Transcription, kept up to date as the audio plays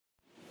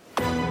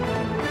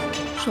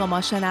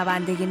شما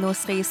شنونده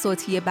نسخه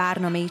صوتی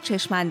برنامه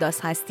چشم انداز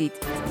هستید.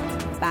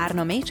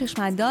 برنامه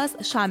چشم انداز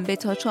شنبه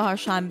تا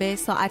چهارشنبه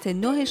ساعت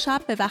 9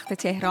 شب به وقت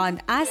تهران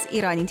از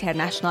ایران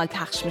اینترنشنال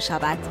پخش می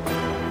شود.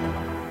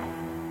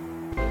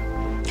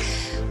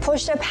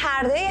 پشت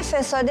پرده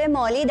فساد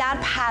مالی در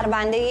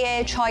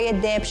پرونده چای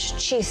دبش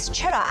چیست؟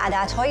 چرا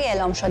عددهای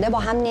اعلام شده با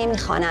هم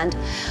نمیخوانند؟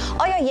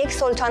 آیا یک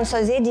سلطان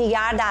سازی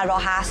دیگر در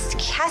راه است؟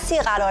 کسی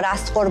قرار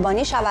است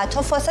قربانی شود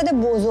تا فاسد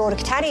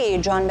بزرگتری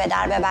جان به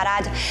در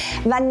ببرد؟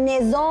 و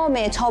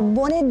نظام تا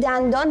بن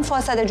دندان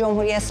فاسد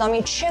جمهوری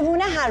اسلامی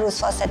چگونه هرروز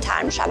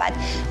فاسدتر می شود؟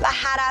 و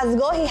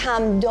هرازگاهی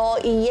هم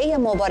داعیه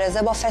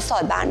مبارزه با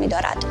فساد برمی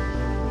دارد.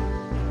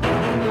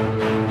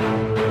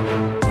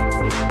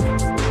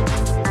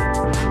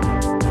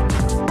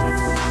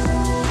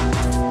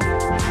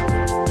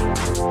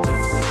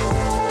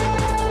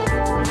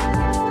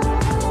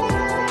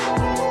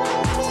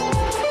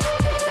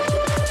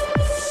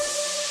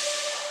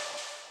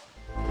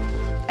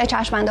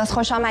 چشم انداز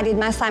خوش آمدید.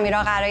 من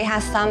سمیرا قراری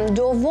هستم.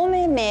 2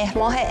 مهر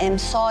ماه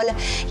امسال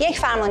یک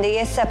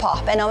فرمانده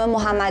سپاه به نام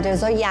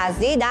محمدرضا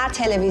یزدی در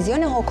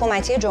تلویزیون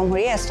حکومتی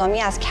جمهوری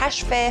اسلامی از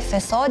کشف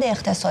فساد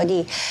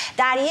اقتصادی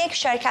در یک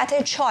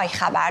شرکت چای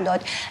خبر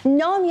داد.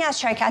 نامی از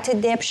شرکت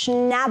دبش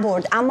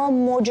نبرد، اما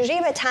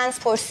مجری به طنز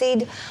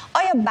پرسید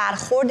آیا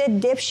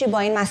برخورد دبشی با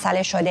این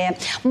مسئله شده؟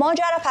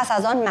 ماجرا پس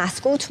از آن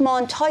مسکوت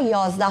ماند تا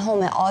 11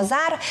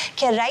 آذر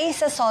که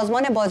رئیس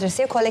سازمان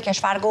بازرسی کل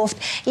کشور گفت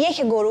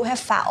یک گروه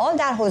فعال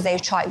در حوزه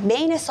چای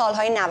بین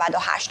سالهای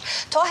 98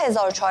 تا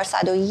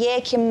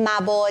 1401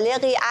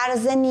 مبالغی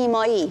ارز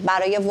نیمایی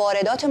برای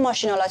واردات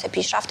ماشین‌آلات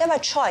پیشرفته و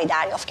چای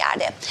دریافت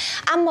کرده،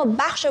 اما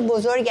بخش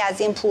بزرگی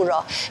از این پول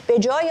را به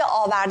جای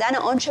آوردن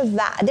آنچه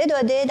وعده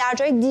داده در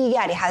جای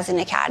دیگری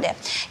هزینه کرده.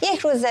 یک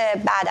روز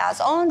بعد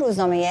از آن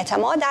روزنامه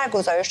اعتماد در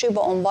گزارشی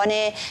با عنوان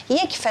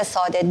یک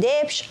فساد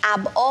دبش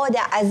ابعاد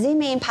عظیم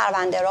این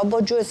پرونده را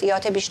با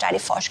جزئیات بیشتری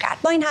فاش کرد.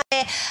 با این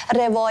همه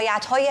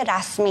روایت‌های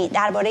رسمی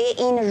درباره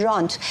این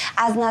رانت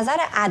از نظر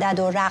عدد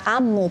و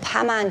رقم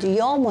مبهمند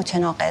یا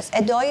متناقض.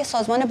 ادعای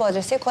سازمان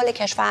بازرسی کل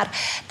کشور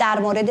در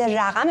مورد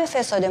رقم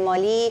فساد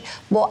مالی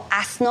با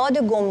اسناد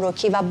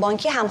گمرکی و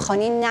بانکی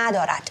همخوانی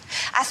ندارد.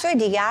 از سوی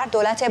دیگر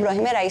دولت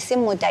ابراهیم رئیسی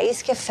مدعی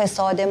است که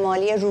فساد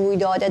مالی روی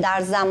داده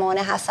در زمان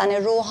حسن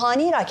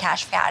روحانی را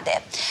کشف کرده.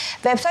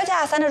 وبسایت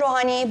حسن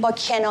روحانی با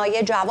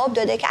کنایه جواب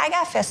داده که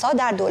اگر فساد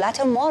در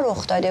دولت ما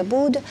رخ داده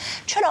بود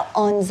چرا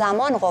آن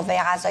زمان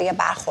قوه قضاییه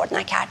برخورد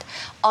نکرد؟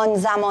 آن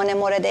زمان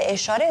مورد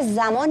اشاره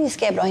زمانی است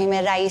که ابراهیم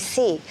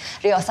رئیسی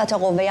ریاست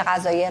قوه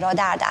قضاییه را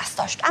در دست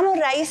داشت، اما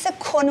رئیس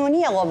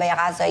کنونی قوه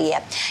قضاییه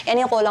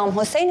یعنی غلام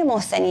حسین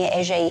محسنی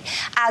اژه‌ای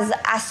از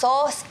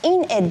اساس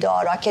این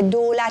ادعا را که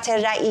دولت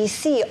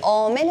رئیسی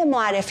عامل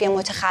معرفی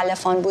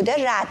متخلفان بوده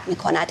رد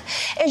می‌کند.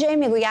 اژه‌ای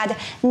میگوید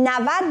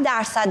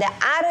 90%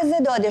 ارز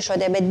داده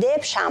شده به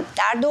دبش هم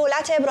در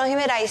دولت ابراهیم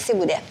رئیسی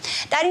بوده.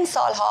 در این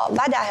سالها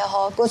و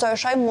دهه‌ها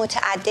گزارش‌های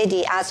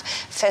متعددی از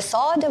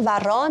فساد و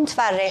رانت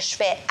و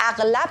رشوه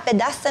اغلب به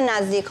دست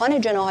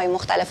نزدیکان جناح‌های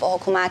مختلف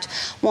حکومت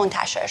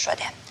منتشر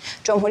شده.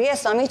 جمهوری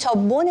اسلامی تا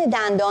بن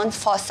دندان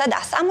فاسد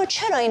است، اما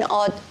چرا این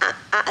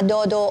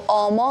اعداد و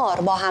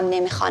آمار با هم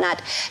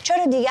نمیخواند؟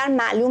 چرا دیگر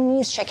معلوم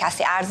نیست چه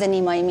کسی ارز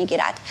نیمایی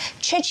میگیرد؟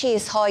 چه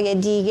چیزهای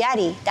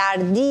دیگری در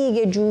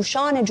دیگ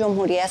جوشان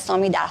جمهوری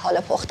اسلامی در حال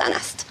پختن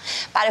است؟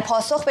 برای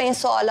پاسخ به این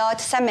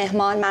سوالات 3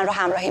 مهمان من رو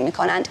همراهی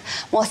میکنند.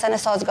 محسن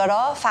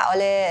سازگارا،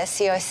 فعال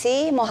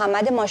سیاسی،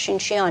 محمد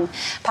ماشینچیان،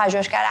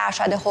 پژوهشگر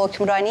ارشد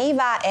حکمرانی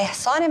و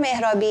احسان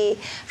مهرابی،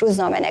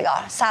 روزنامه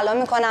نگار. سلام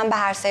میکنم به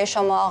هر سه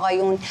شما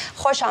آقایون.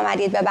 خوش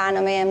آمدید به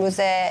برنامه امروز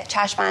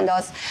چشم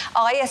انداز.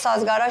 آقای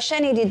سازگارا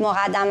شنیدید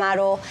مقدمه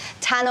رو.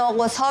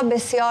 تناقض‌ها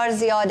بسیار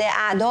زیاده،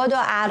 اعداد و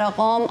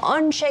ارقام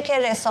آنچه که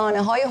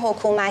رسانه‌های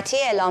حکومتی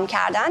اعلام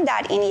کردند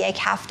در این یک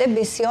هفته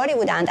بسیاری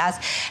بودند. از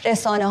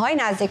رسانه‌های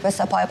نزدیک به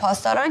سپاه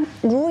پاسداران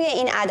روی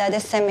این عدد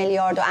 3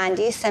 میلیارد و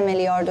اندی، 3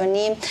 میلیارد و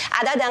نیم،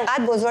 عدد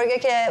انقدر بزرگه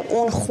که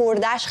اون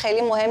خوردش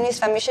خیلی مهم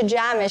نیست و میشه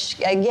جمعش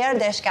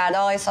گردش کرد.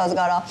 آقای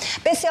سازگارا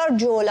بسیار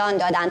جولان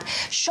دادند.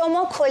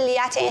 شما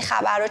کلیت این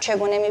خبر رو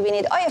چگونه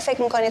میبینید؟ آیا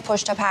فکر میکنید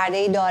پشت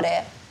پرده‌ای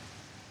داره؟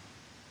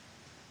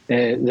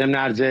 ضمن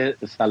عرض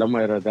سلام و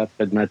ارادت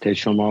خدمت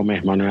شما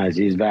مهمان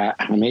عزیز و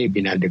همه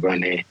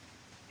بینندگان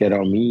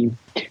گرامی.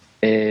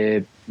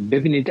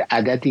 ببینید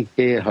عددی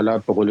که حالا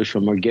به قول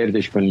شما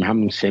گردش کنیم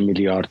همون 3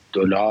 میلیارد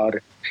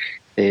دلار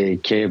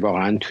که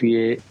واقعا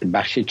توی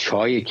بخش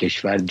چای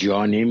کشور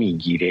جا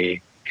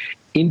نمیگیره،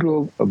 این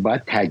رو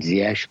باید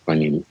تجزیهش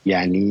کنیم.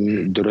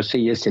 یعنی درسته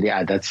یه سری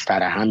عدد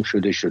سرهم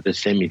شده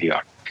 3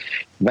 میلیارد،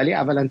 ولی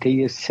اولا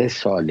طی 3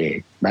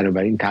 ساله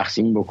بنابراین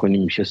تقسیم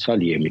بکنیم میشه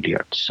سال 1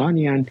 میلیارد.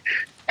 ثانیاً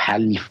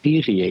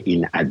تلفیق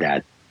این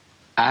عدد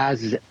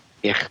از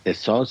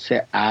اختصاص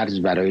ارز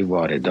برای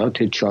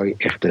واردات چای،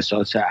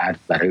 اختصاص ارز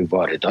برای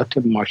واردات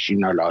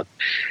ماشین‌آلات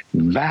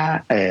و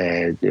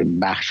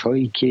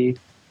بخش‌هایی که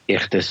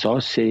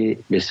اختصاص به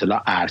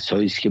اصطلاح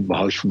ارزهایی است که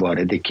باهاش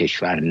وارد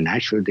کشور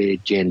نشده،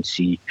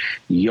 جنسی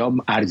یا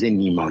ارز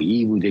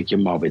نیمایی بوده که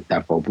ما به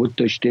تفاوت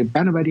داشته.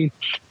 بنابراین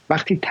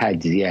وقتی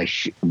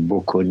تجزیهش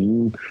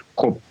بکنیم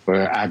خب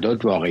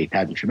اعداد واقعی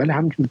تر میشه. ولی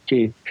همونجور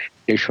که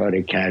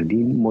اشاره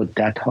کردیم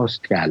مدت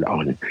هاست که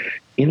الان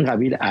این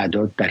قبیل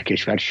اعداد در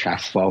کشور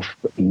شفاف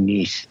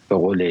نیست. به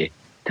قول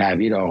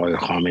تعبیر آقای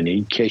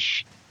خامنه‌ای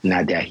کش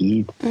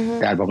ندهید،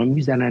 در واقع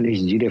میزننش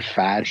زیر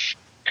فرش.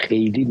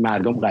 خیلی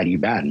مردم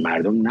غریبن،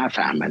 مردم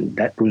نفهمن.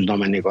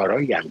 روزنامه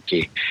نگارایی هم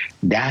که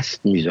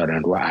دست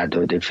میذارن رو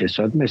اعداد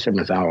فساد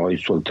مثلا آقای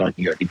سلطان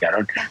یا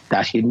دیگران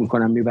دستگیر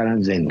میکنن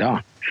میبرن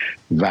زندان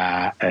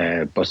و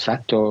با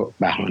 100 تا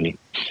بهانه.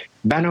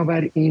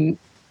 بنابراین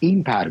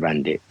این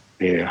پرونده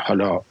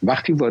حالا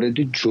وقتی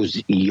وارد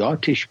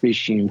جزئیاتش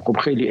بشیم خب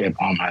خیلی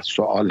ابهام هست،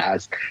 سوال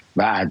هست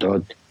و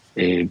اعداد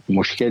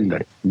مشکل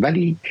داره.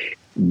 ولی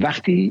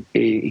وقتی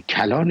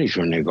کلانش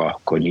رو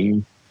نگاه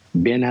کنیم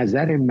به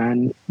نظر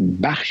من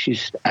بخشی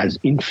است از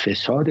این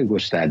فساد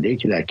گسترده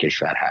که در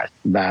کشور هست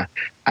و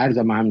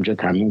عرضم همینجا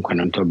تموم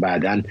کنم تا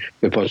بعداً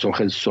به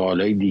پاسخ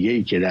سوالای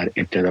دیگه‌ای که در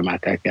ابتدا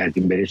مطرح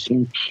کردیم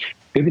برسیم.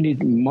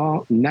 ببینید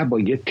ما نه با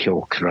یه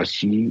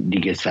تئوکراسی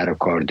دیگه سر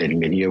کار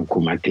داریم، یعنی یه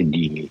حکومت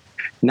دینی،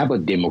 نه با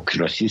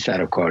دموکراسی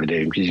سر کار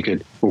داریم، چیزی که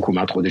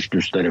حکومت خودش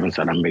دوست داره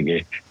مثلا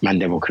بگه من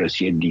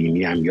دموکراسی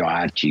دینی ام یا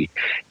هرچی،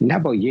 نه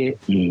با یه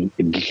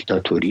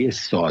دیکتاتوری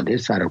ساده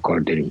سر کار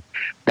داریم.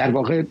 در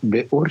واقع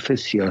به عرف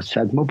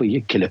سیاست ما با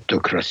یک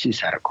کلپتوکراسی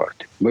سر کار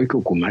داریم، با یک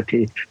حکومت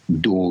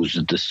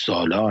دزد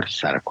سالار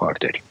سر کار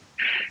داریم.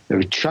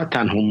 شاید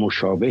تنها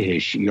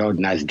مشابهش یا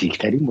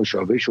نزدیکترین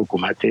مشابهش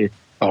حکومت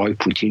آقای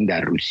پوتین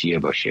در روسیه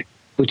باشه.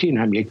 پوتین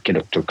هم یک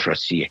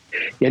کلپتوکراسیه،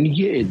 یعنی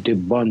یه عده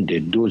باند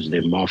دزد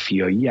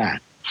مافیایی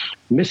هست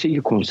مثل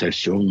یک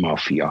کنسرسیون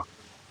مافیا.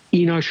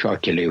 اینا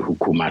شاکله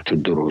حکومت رو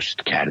درست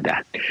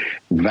کردن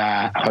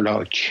و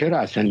حالا چرا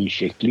اصلا این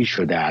شکلی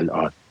شده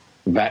الان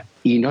و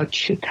اینا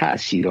چه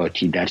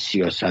تأثیراتی در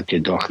سیاست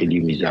داخلی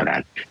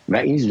میذارن و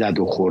این زد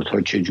و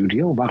خوردها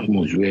چجوریه و وقت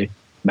موضوع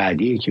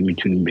بعدیه که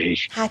میتونیم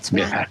بهش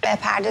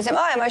بپردازیم.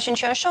 آقای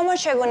ماشینچیان شما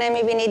چگونه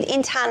میبینید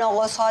این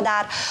تناقض ها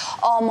در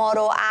آمار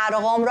و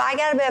ارقام رو؟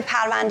 اگر به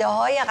پرونده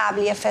های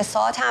قبلی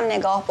فساد هم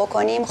نگاه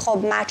بکنیم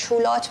خب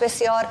مجهولات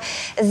بسیار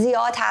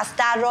زیاد هست.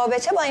 در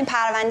رابطه با این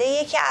پرونده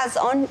یکی از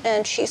آن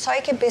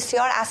چیزهایی که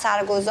بسیار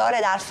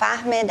اثرگذاره در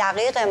فهم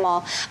دقیق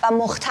ما و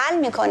مختل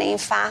میکنه این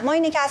فهم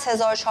اینه که از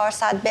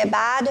 1400 به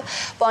بعد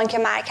بانک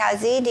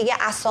مرکزی دیگه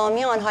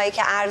اسامی آنهایی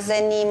که ارز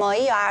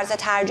نیمایی یا ارز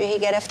ترجیحی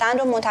گرفتن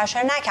رو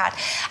منتشر نکرد.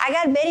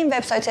 اگر بریم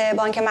وبسایت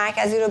بانک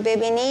مرکزی رو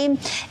ببینیم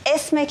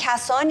اسم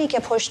کسانی که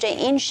پشت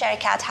این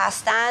شرکت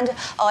هستند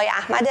آقای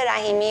احمد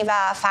رحیمی و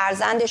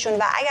فرزندشون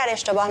و اگر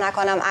اشتباه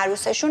نکنم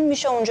عروسشون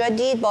میشه اونجا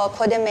دید با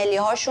کد ملی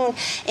هاشون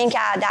اینکه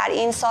در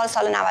این سال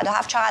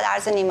 97 چقدر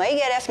ارز نیمایی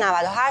گرفت،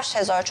 98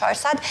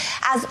 1400.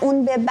 از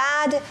اون به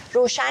بعد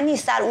روشن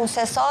نیست در اون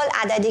 3 سال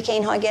عددی که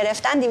اینها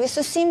گرفتن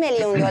 230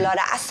 میلیون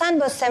دلاره، اصلا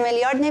با 3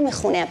 میلیارد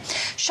نمیخونه.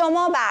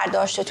 شما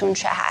برداشتتون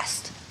چه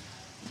هست؟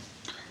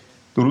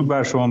 درود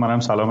بر شما. منم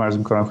سلام عرض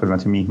می‌کنم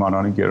خدمت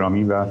میهمانان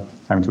گرامی و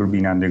همینطور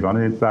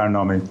بینندگان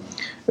برنامه.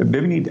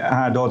 ببینید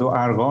اعداد و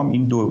ارقام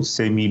این 2-3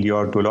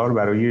 میلیارد دلار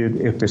برای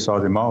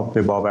اقتصاد ما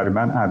به باور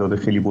من اعداد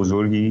خیلی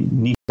بزرگی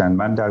نیستن.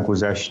 من در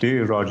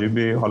گذشته راجع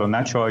به حالا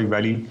نه چای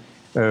ولی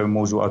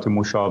موضوعات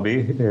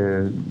مشابه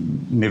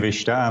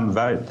نوشتم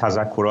و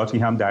تذکراتی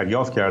هم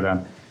دریافت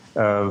کردم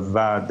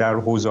و در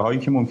حوزه‌هایی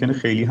که ممکنه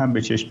خیلی هم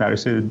به چشم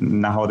نرسه،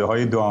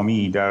 نهادهای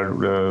دامی در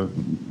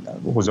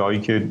حوزه‌هایی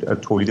که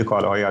تولید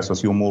کالاهای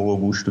اساسی و مرغ و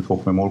گوشت و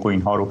تخم مرغ و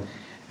اینها رو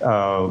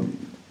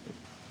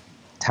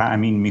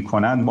تأمین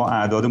میکنن، ما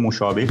اعداد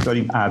مشابه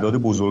داریم، اعداد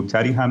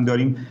بزرگتری هم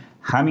داریم.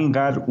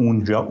 همینقدر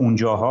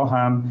اونجاها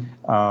هم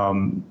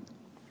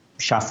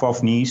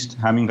شفاف نیست،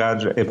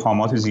 همینقدر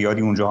ابهامات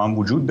زیادی اونجا هم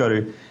وجود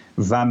داره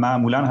و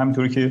معمولا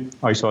همینطوری که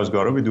آقای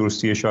سازگارا به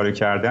درستی اشاره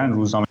کردن،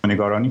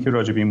 روزنامه‌نگارانی که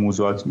راجع به این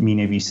موضوعات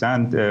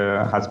می‌نویسند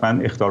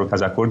حتما اخطار و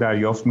تذکر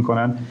دریافت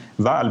می‌کنن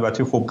و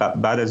البته خب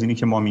بعد از اینی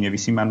که ما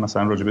می‌نویسیم، من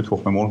مثلا راجع به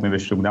تخم مرغ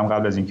نوشته بودم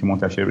قبل از اینکه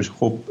منتشر بشه،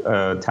 خب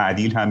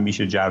تعدیل هم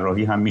میشه،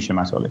 جراحی هم میشه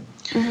مطالب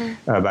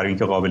برای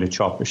اینکه قابل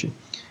چاپ بشه.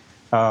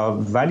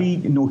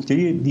 ولی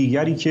نکته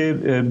دیگری که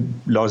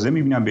لازم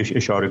می‌بینم بهش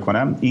اشاره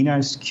کنم این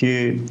است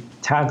که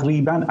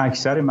تقریباً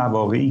اکثر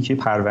مواقعی که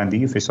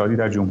پرونده فسادی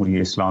در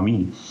جمهوری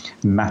اسلامی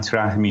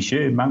مطرح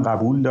میشه، من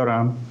قبول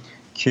دارم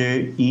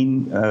که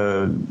این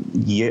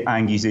یه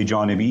انگیزه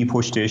جانبی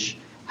پشتش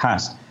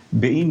هست،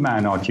 به این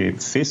معنا که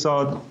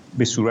فساد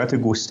به صورت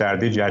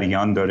گسترده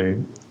جریان داره،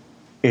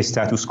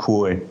 استاتوس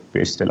کو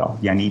به اصطلاح،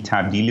 یعنی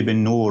تبدیل به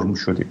نرم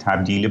شده،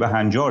 تبدیل به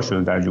هنجار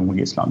شده در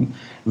جمهوری اسلامی.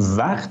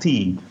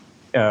 وقتی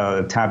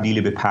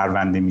تبدیل به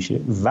پرونده میشه،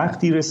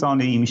 وقتی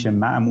رسانه‌ای میشه،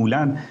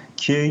 معمولاً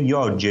که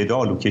یا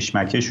جدال و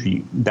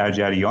کشمکشی در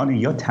جریان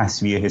یا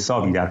تسویه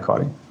حسابی در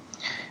کاره.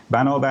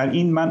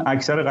 بنابراین من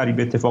اکثر قریب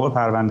اتفاق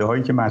پرونده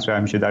هایی که مطرح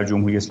میشه در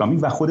جمهوری اسلامی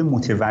و خود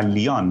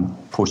متولیان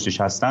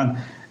پشتش هستن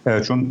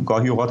چون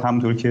گاهی اوقات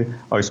همونطور که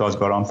آقای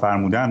سازگاران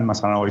فرمودن،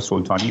 مثلا آقای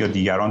سلطانی یا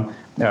دیگران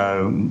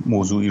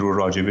موضوعی رو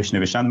راجبش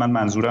نوشتن، من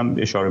منظورم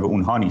اشاره به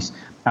اونها نیست.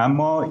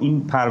 اما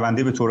این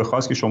پرونده به طور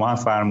خاص که شما هم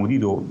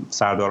فرمودید و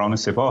سرداران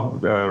سپاه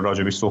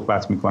راجبش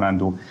صحبت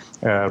میکنند و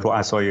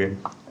رؤسای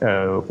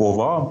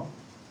قوا،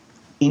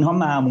 اینها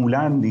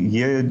معمولاً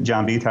یه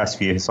جنبه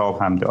تصفیه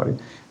حساب هم داره.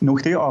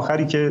 نکته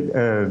آخری که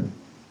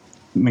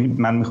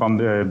من میخوام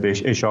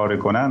بهش اشاره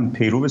کنم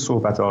پیرو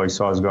صحبت آقای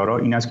سازگارا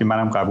این است که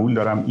منم قبول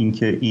دارم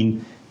اینکه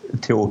این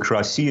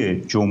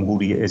تئوکراسی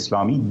جمهوری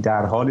اسلامی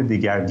در حال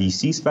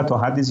دگردیسی است و تا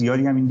حد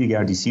زیادی هم این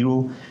دگردیسی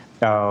رو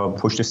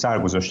پشت سر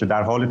گذاشته،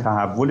 در حال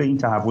تحول. این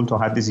تحول تا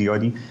حد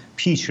زیادی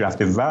پیش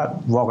رفته و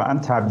واقعا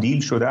تبدیل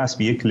شده است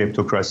به یک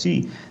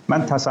کلپتوکراسی.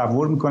 من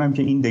تصور میکنم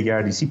که این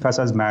دگردیسی پس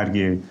از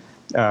مرگ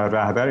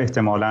رهبر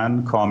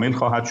احتمالاً کامل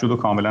خواهد شد و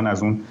کاملاً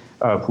از اون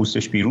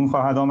پوستش بیرون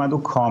خواهد آمد و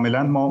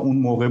کاملاً ما اون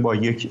موقع با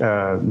یک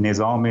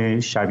نظام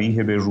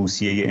شبیه به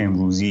روسیه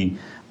امروزی،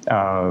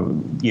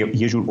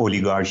 یه جور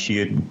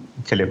اولیگارشی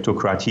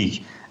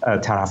کلپتوکراتیک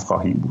طرف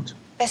خواهیم بود.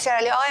 بسیار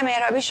عالی. آقای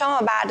مهرابی، شما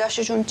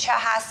برداشتشون چه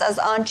هست از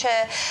آنچه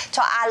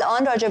تا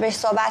الان راجبش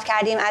صحبت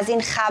کردیم، از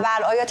این خبر؟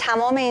 آیا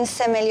تمام این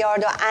 3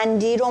 میلیارد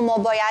اندی رو ما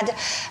باید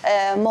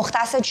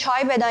مختص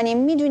چای بدانیم؟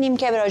 میدونیم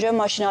که راجع به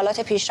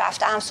ماشین‌آلات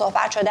پیشرفته هم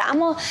صحبت شده،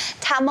 اما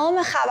تمام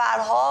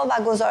خبرها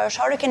و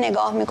گزارش‌ها رو که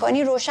نگاه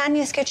می‌کنی روشن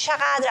نیست که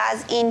چقدر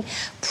از این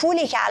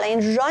پولی که الان،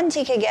 این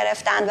رانتی که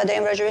گرفتن و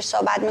داریم راجبش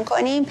صحبت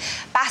می‌کنیم،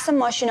 بحث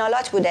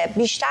ماشین‌آلات بوده.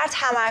 بیشتر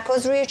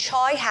تمرکز روی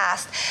چای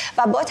هست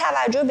و با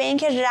توجه به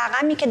اینکه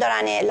رقمی که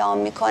دارن اعلام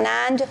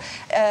میکنند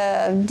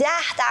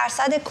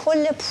 10%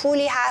 کل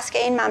پولی هست که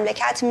این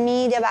مملکت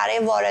میده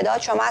برای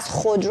واردات، شما از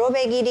خودرو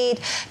بگیرید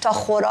تا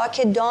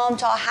خوراک دام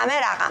تا همه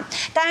رقم.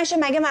 درنچه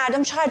مگه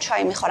مردم چقدر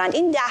چای میخورند؟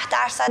 این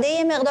 10%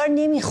 یه مقدار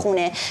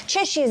نمیخونه.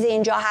 چه چیزی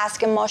اینجا هست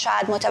که ما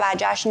شاید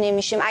متوجهش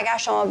نمیشیم؟ اگر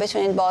شما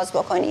بتونید باز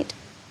بکنید.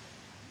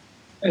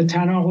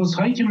 تناقض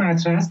هایی که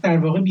مطرح است در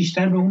واقع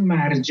بیشتر به اون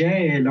مرجع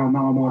اعلام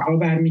آمارها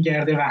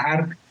برمیگرده و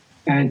هر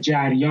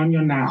جریان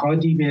یا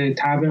نهادی به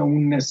تبع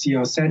اون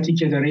سیاستی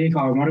که داره یک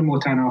آمار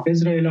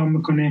متناقض رو اعلام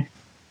میکنه.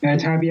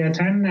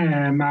 طبیعتاً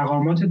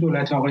مقامات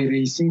دولت آقای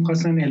رئیسی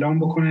میخواستن اعلام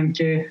بکنن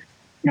که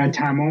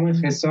تمام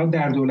فساد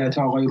در دولت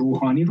آقای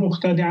روحانی رخ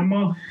داده،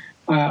 اما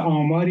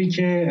آماری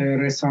که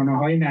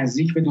رسانه‌های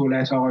نزدیک به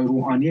دولت آقای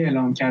روحانی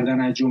اعلام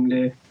کردن از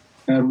جمله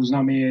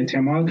روزنامه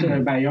اعتماد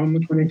بیان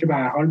میکنه که به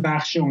هر حال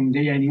بخش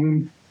عمده، یعنی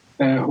اون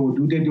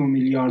حدود 2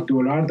 میلیارد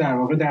دلار در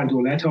واقع در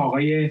دولت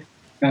آقای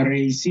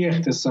رئیسی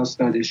اختصاص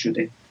داده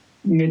شده.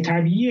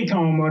 طبیعیه که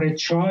آمار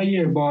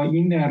چای با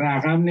این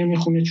رقم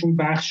نمیخونه، چون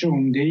بخش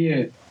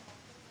عمده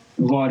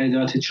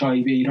واردات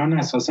چای به ایران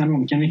اساساً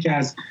ممکنه که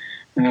از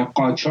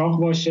قاچاق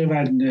باشه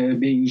و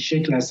به این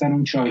شکل اصلا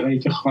اون چای‌هایی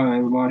که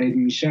وارد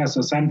میشه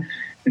اساساً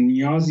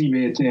نیازی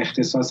به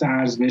اختصاص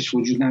ارز بهش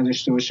وجود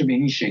نداشته باشه به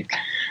این شکل.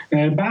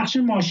 بخش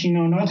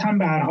ماشین‌آلات هم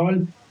به هر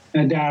حال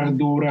در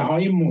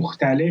دوره‌های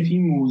مختلف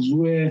این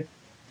موضوع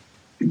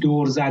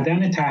دور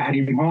زدن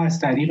تحریم‌ها از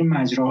طریق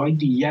مجراهای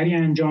دیگری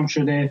انجام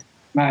شده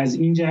و از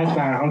این جهت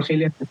به هر حال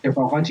خیلی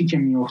اتفاقاتی که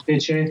میفته،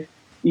 چه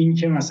این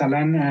که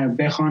مثلا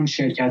بخوان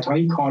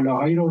شرکت‌های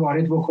کالاهایی رو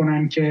وارد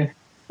بکنن که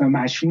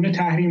مشمول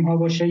تحریم‌ها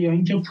باشه، یا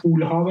اینکه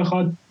پول‌ها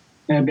بخواد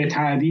به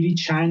تعبیری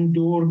چند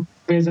دور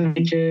بزنه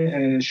که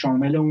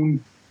شامل اون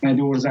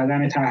دور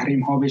زدن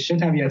تحریم‌ها بشه،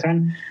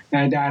 طبیعتاً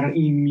در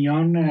این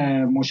میان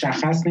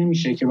مشخص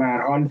نمیشه که به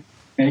هر حال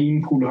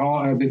این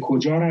پول‌ها به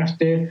کجا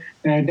رفته.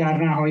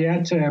 در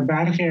نهایت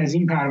برخی از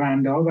این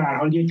پرونده‌ها به هر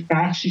حال یک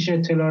بخشیش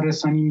اطلاع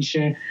رسانی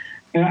میشه.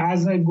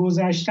 از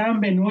گذشتم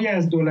به نوعی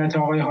از دولت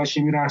آقای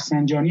هاشمی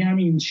رفسنجانی هم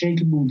این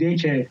شکل بوده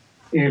که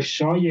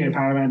افشای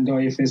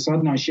پرونده‌های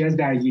فساد ناشی از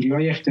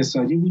درگیری‌های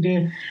اقتصادی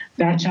بوده،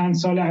 در چند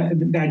سال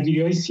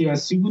درگیری‌های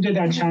سیاسی بوده،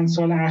 در چند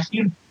سال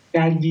اخیر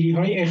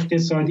درگیری‌های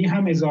اقتصادی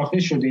هم اضافه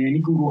شده، یعنی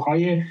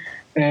گروه‌های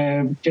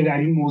که در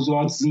این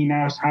موضوعات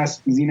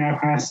زینف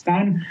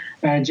هستن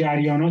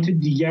جریانات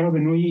دیگر رو به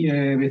نوعی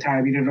به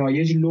تعبیر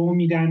رایج لو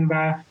میدن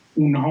و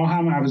اونها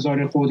هم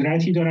ابزار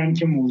قدرتی دارن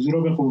که موضوع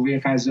رو به قوه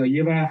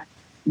قضاییه و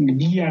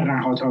دیگر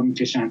نهادها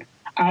میکشن.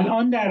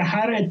 الان در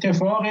هر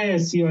اتفاق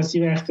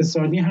سیاسی و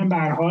اقتصادی هم به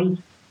هر حال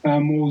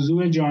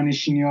موضوع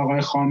جانشینی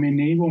آقای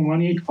خامنه‌ای به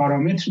عنوان یک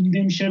پارامتر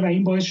دیده میشه و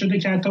این باعث شده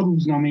که حتی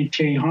روزنامه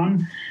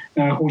کیهان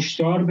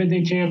هشدار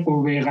بده که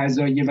قوه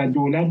قضاییه و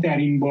دولت در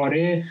این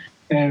باره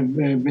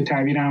به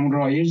تعبیر همون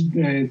رایج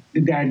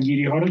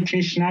درگیری ها رو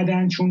کش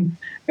ندن، چون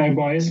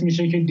باعث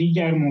میشه که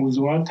دیگر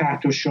موضوعات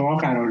تحت شعاع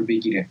قرار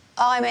بگیره.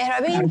 آقای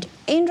مهرابی،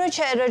 این رو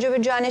چه راجع به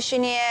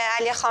جانشینی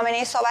علی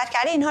خامنه‌ای صحبت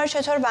کرده، اینها رو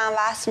چطور به هم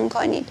وصل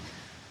میکنید؟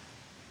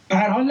 به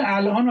هر حال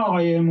الان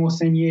آقای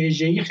محسنی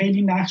اژه‌ای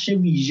خیلی نقش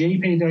ویژه‌ای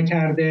پیدا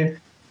کرده.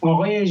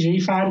 آقای اژه‌ای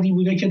فردی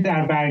بوده که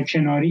در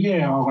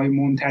برکناری آقای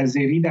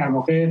منتظری در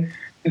واقع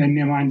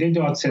نماینده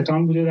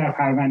دادستان بوده در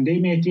پرونده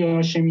مهدی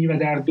هاشمی و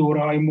در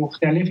دوره‌های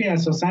مختلفی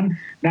اساساً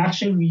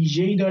نقش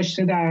ویژه‌ای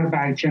داشته در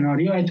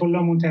برکناری آیت الله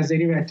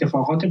منتظری و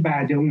اتفاقات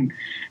بعد اون،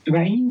 و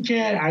این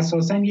که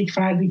اساساً یک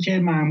فردی که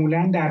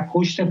معمولاً در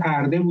پشت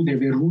پرده بوده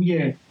به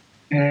روی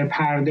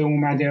پرده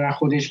اومده و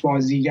خودش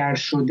بازیگر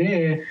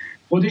شده،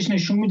 خودش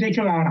نشون میده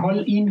که به هر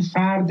حال این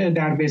فرد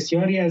در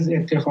بسیاری از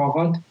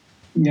اتفاقات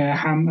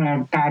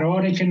هم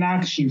قراره که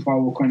نقش ایفا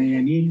بکنه.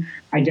 یعنی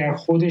اگر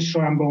خودش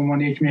رو هم به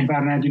عنوان یک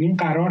محور ندونیم،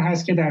 قرار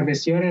هست که در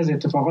بسیاری از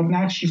اتفاقات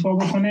نقش ایفا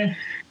بکنه.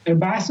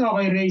 بحث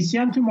آقای رئیسی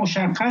هم که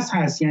مشخص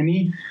هست.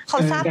 یعنی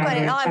خب صبر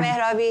کنین آقای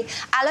مهرابی،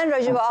 الان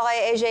راجع به آقای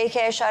اژه‌ای که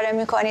اشاره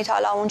میکنید،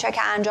 حالا اونچه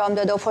که انجام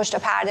داده و پشت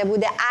پرده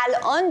بوده،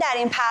 الان در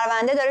این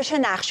پرونده داره چه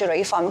نقشی رو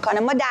ایفا میکنه؟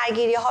 ما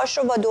درگیری هاش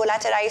رو با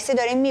دولت رئیسی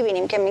داریم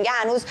میبینیم که میگه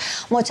هنوز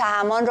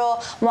متهمان رو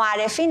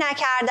معرفی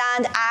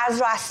نکردند، ارز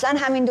رو اصلا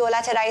همین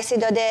دولت رئیسی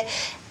داده.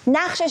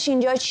 نقشش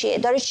اینجا چیه؟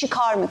 داره چی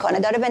کار میکنه؟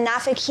 داره به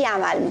نفع کی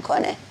عمل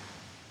میکنه؟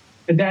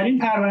 در این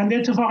پرونده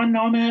اتفاقا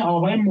نام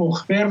آقای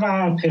مخبر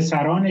و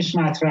پسرانش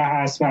مطرح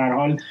است. به هر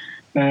حال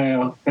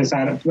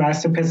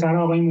پسر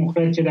آقای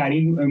مخبر که در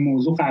این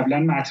موضوع قبلا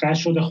مطرح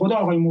شده، خود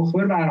آقای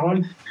مخبر به هر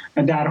حال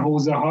در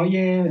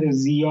حوزه‌های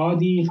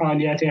زیادی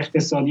فعالیت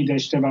اقتصادی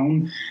داشته و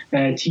اون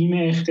تیم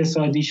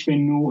اقتصادیش به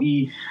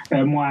نوعی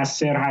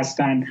مؤثر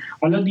هستند.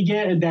 حالا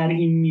دیگه در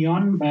این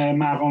میان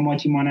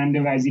مقاماتی مانند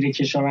وزیر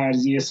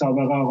کشاورزی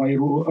سابق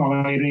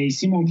آقای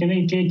رئیسی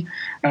ممکنه که یک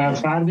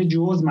فرد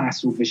جزء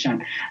محسوب بشن.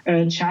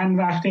 چند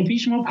وقت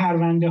پیش ما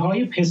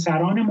پرونده‌های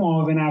پسران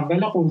معاون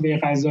اول قوه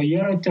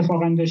قضاییه را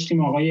اتفاقا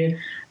داشتیم. آقای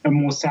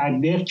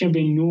مصدق که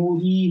به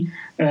نوعی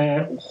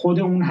خود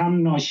اون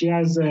هم ناشی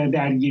از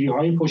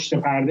درگیری‌های پشت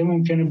پرده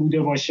ممکنه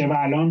بوده باشه و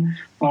الان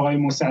آقای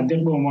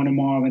مصدق به عنوان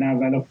معاون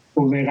اول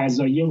قوه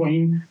قضاییه با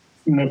این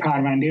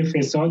پرونده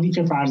فسادی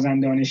که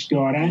فرزندانش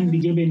دارن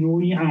دیگه به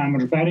نوعی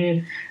امربر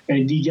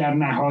دیگر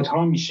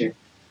نهادها میشه.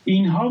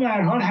 اینها به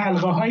هر حال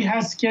حلقه هایی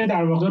هست که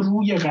در واقع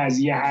روی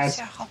قضیه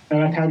هست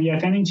و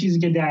طبیعتا این چیزی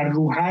که در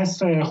رو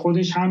هست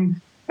خودش هم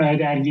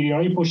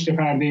درگیری‌های پشت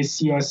پرده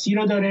سیاسی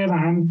رو داره و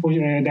هم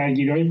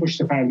درگیری‌های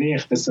پشت پرده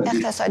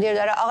اقتصادی رو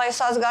داره. آقای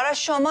سازگارا،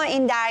 شما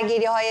این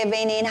درگیری‌های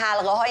بین این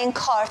حلقه‌ها، این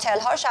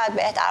کارتل‌ها شاید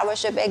بهتر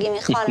باشه بگیم،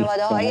 این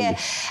خانواده‌های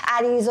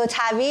عریض و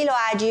طویل و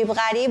عجیب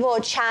غریب و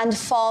چند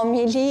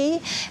فامیلی،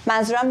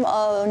 منظورم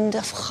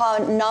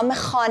نام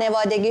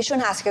خانوادگیشون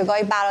هست که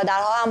گاهی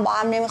برادرها هم با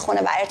هم نمیخونه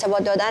و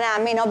ارتباط دادن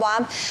همه اینا با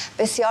هم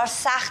بسیار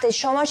سخته.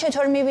 شما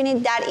چطور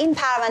می‌بینید در این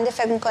پرونده؟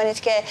 فکر می‌کنید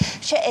که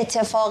چه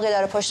اتفاقی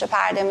داره پشت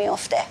پرده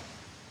میفته؟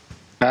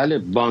 بله،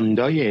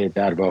 باندای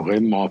در واقع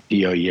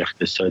مافیایی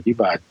اقتصادی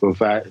باید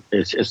گفت و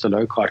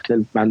اصطلاح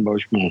کارتل من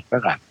باش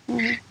موافقم.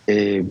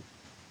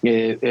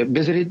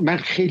 بذارید من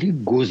خیلی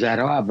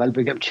گذرا اول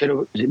بگم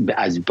چرا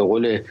از به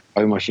قول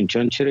آقای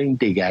ماشینچان چرا این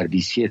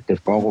دگردیسی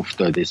اتفاق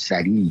افتاده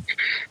سریع.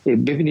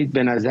 ببینید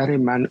به نظر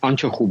من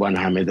آنچه خوبان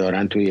همه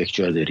دارن تو یک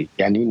جا دارید،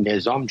 یعنی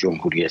نظام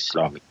جمهوری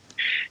اسلامی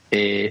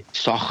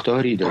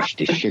ساختاری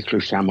داشته، شکل و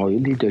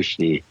شمایلی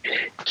داشته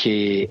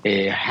که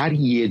هر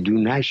یه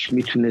دونش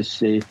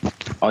میتونسته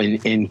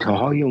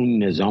انتهای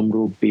اون نظام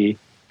رو به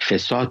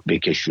فساد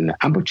بکشونه.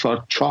 اما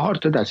چهار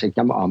تا دست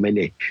کم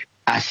عامل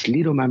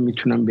اصلی رو من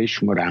میتونم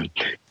بشمرم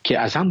که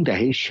از هم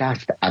دهه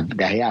 60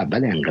 دهه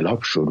اول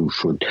انقلاب شروع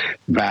شد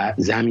و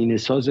زمین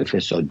ساز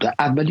فساد.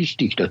 اولیش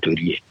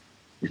دیکتاتوریه،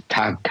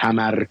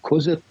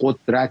 تمرکز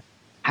قدرت،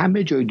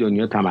 همه جای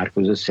دنیا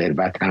تمرکز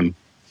ثروت هم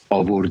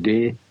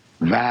آورده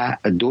و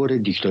دور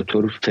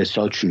دیکتاتور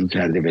فساد شروع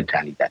کرده به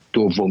تنیدن.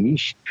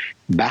 دومیش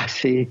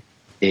بحث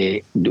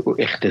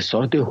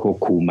اقتصاد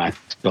حکومت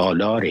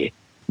دلاره،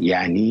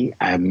 یعنی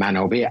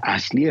منابع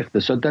اصلی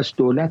اقتصاد دست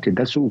دولت،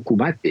 دست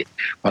حکومته،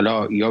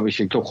 حالا یا به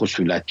شکل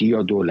خصولتی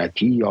یا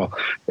دولتی یا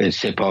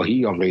سپاهی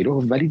یا غیره،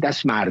 ولی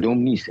دست مردم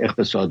نیست.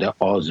 اقتصاد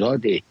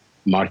آزاد،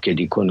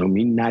 مارکت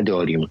اکونومی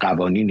نداریم،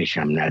 قوانینش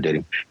هم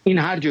نداریم. این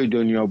هر جای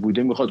دنیا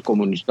بوده، میخواد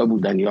کمونیستا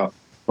بودن یا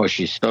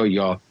فاشیستا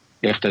یا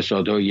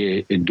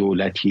اقتصادهای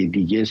دولتی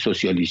دیگه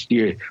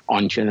سوسیالیستی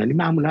آنچنانی،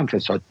 معمولا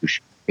فساد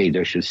توش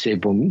پیدا شد.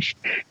 سومیش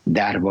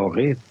در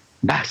واقع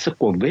بحث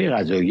قوه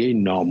قضاییه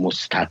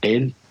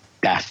نامستقل،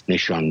 دست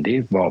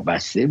نشانده،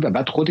 وابسته و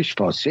بعد خودش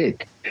فاسد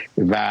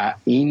و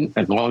این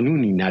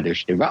قانونی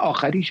نداشته. و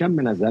آخریش هم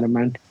به نظر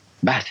من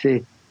بحث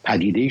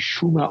پدیده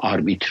شوم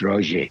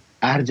آربیتراژ،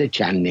 ارز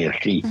چند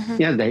نرخی.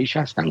 این از دهه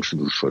 60 هم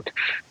شروع شد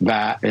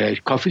و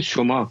کافی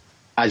شما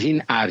از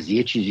این ارز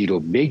یه چیزی رو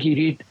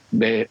بگیرید،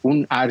 به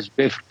اون ارز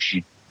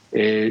بفروشید.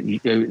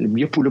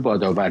 یه پول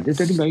بادآورده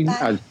داریم و این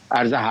از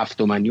ارز 7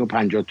 تومانی و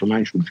 50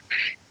 تومن شد.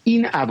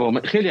 این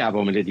عوامل، خیلی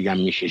عوامل دیگه هم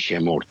میشه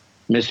شمرد،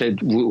 مثل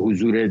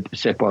حضور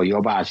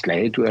سپاهی‌ها و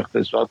اسلحه تو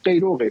اقتصاد،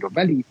 غیره و غیره.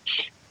 ولی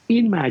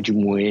این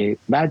مجموعه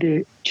بعد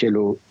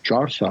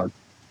 44 سال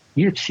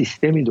یه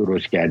سیستمی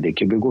درست کرده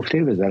که به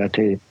گفته وزارت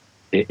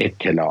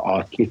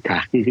اطلاعات که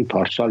تحقیقی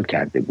پارسال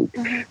کرده بود،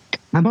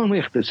 تمام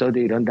اقتصاد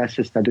ایران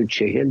دست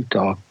 140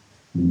 تا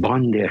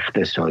باند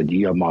اقتصادی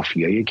یا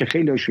مافیایی که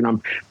خیلی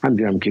هاشون هم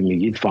دیدم که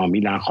میگید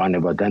فامیلن،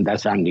 خانوادن،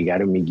 دست هم دیگر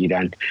رو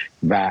میگیرن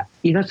و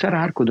اینا سر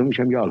هر کدومش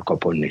هم یه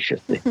آلکاپون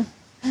نشسته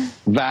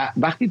و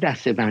وقتی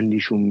دسته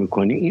بندیشون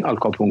میکنی این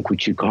آلکاپون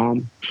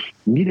کوچیکام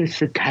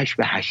میرسه تش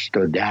به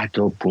 80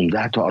 تا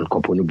 15 تا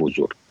آلکاپون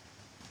بزرگ.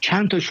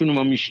 چند تاشون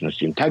ما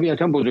میشناسیم.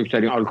 طبیعتا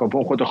بزرگترین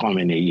آلکاپون خود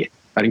خامنه ایه،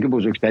 برای اینکه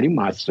بزرگترین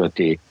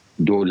مؤسسات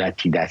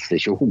دولتی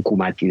دستشه،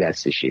 حکومتی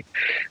دستشه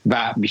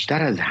و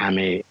بیشتر از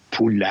همه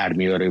پول در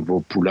میاره و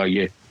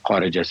پولای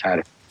خارج از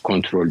هر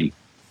کنترلی،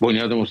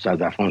 بنیاد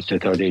مستضعفان،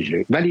 ستاد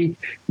اجرایی. ولی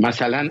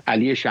مثلا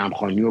علی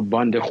شمخانی و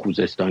باند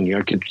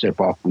خوزستانی‌ها که تو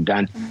سپاه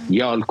بودن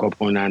یا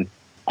آلکاپونن،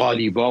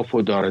 قالیباف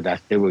و دار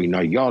دسته و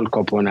اینا یا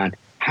آلکاپونن،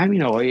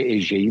 همین آقای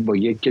اجرایی با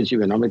یک کسی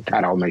به نام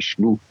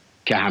ترامشلو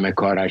که همه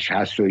کارش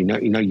هست و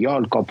اینا یا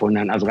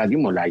آلکاپونن از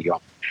قدیم الایام،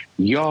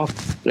 یا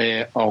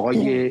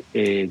آقای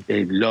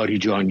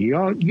لاریجانی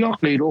یا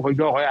غیره،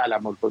 یا آقای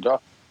علم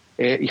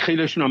الهدی،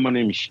 خیلیشون هم ما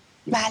نمیشه.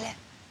 بله.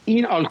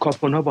 این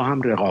آلکاپونا با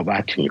هم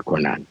رقابت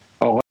میکنن.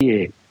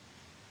 آقای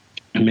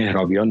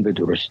مهرابیان به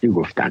درستی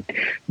گفتن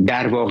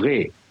در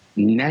واقع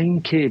نه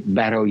اینکه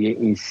برای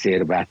این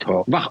ثروت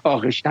ها وقت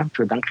آغشتم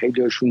شدن،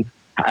 خیلی هاشون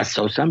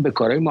اساسا به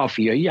کارهای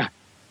مافیایی هست،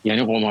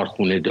 یعنی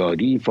قمارخونه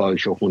داری،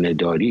 فاحش خونه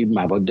داری،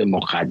 مواد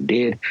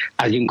مخدر،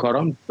 از این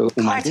کارا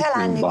اومده تو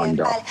این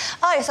باندا.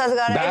 آقای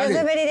سازگار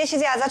اجازه بدید یه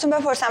چیزی ازتون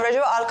بپرسم راجع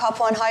به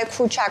آلکاپون های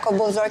کوچک و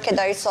بزرگ که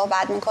دارید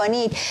صحبت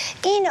میکنید.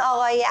 این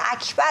آقای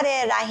اکبر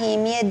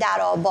رحیمی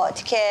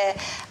درآباد که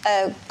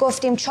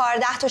گفتیم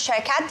 14 تا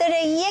شرکت داره،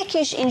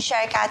 یکیش این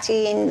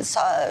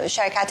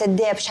شرکت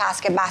دبش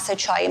هست که بحث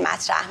چای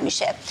مطرح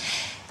میشه.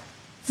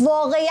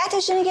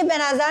 واقعیتش اینه که به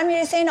نظر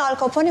میرسه این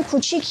آلکاپون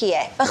کوچیکیه،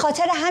 به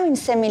خاطر همین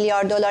 3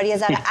 میلیارد دلار یه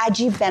ذره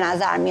عجیب به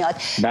نظر میاد.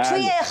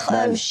 توی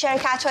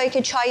شرکت هایی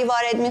که چای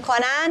وارد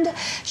میکنند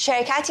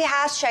شرکتی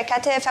هست،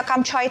 شرکت فکر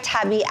کنم چای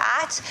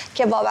طبیعت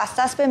که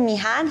وابسته است به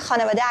میهن،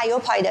 خانواده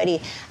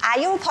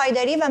ایوب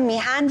پایداری و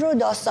میهن رو،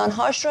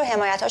 داستانهاش رو،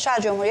 حمایتاش رو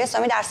از جمهوری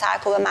اسلامی در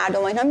سرکوب مردم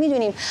و اینا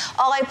میدونیم.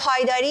 آقای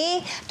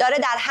پایداری داره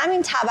در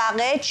همین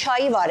طبقه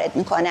چای وارد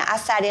میکنه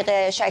از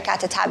طریق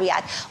شرکت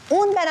طبیعت.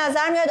 اون به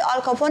نظر میاد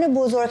آلکاپون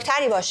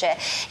بزرگتری باشه.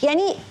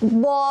 یعنی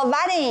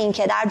باور این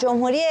که در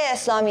جمهوری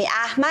اسلامی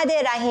احمد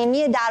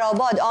رحیمی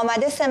درآباد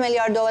آمده 3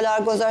 میلیارد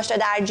دلار گذاشته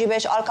در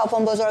جیبش،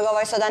 آلکاپون بزرگا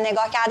وایسادن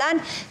نگاه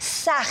کردن،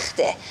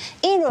 سخته.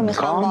 این رو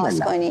میخوام باز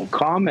کنیم.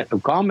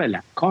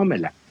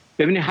 کاملا.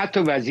 ببینید حتی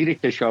وزیر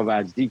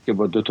کشاورزی که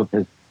با 2 تا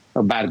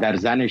برادر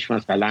زنش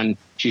مثلا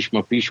 6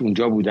 ماه پیش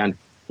اونجا بودن،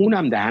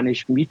 اونم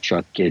دهنش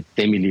میچاد که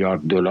 3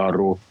 میلیارد دلار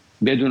رو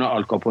بدون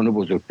آلکاپون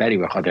بزرگتری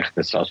بخواد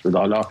اختصاص بده.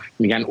 حالا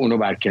میگن اونو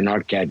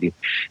برکنار کردیم.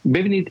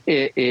 ببینید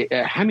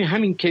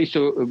همین کیس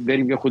رو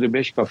بریم یه خود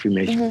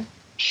بشکافیمش.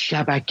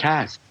 شبکه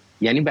است،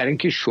 یعنی برای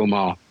اینکه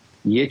شما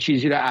یه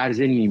چیزی رو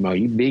ارز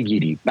نیمایی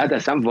بگیری بعد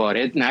اصلا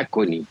وارد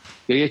نکنی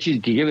یا یه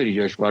چیز دیگه بری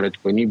جاش وارد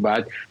کنی،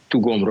 باید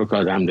تو گمرک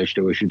آدم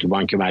داشته باشی، تو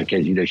بانک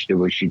مرکزی داشته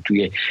باشی،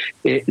 توی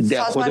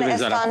خود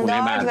وزارت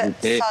خونه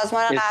مربوطه،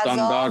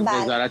 استاندارد،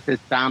 وزارت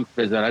سمت،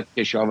 وزارت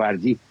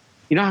کشاورزی،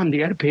 اینا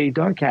همدیگر رو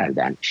پیدا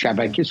کردن،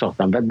 شبکه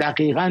ساختن و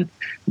دقیقاً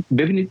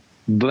ببینید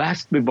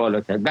بست به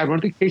بالاتر. در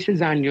مورد کیس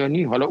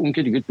زنجانی، حالا اون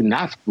که دیگه تو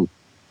نفت بود،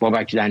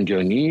 بابک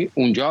زنجانی،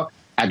 اونجا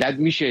عدد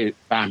میشه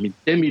فهمید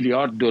 3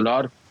 میلیارد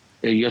دلار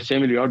یا 3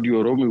 میلیارد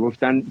یورو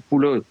میگفتن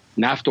پول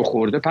نفت و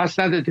خورده پس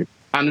نداده،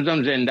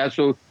 هنوزم زنده است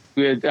و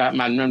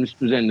معلوم نیست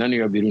تو زندان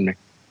یا بیرونه.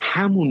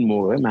 همون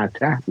موقع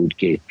مطرح بود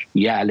که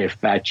یه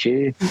الف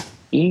بچه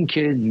این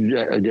که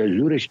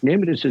زورش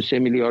نمیرسه 3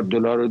 میلیارد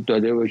دلار رو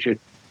داده باشه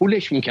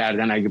پولش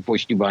میکردن اگه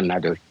پشتیبان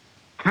نداشت.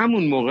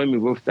 همون موقع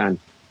میگفتن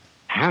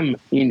هم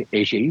این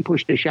اشعی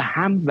پشتشه،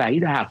 هم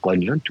وحید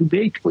حقانیان تو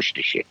بیت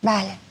پشتشه.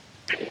 بله.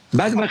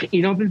 بعد وقت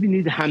اینا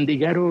ببینید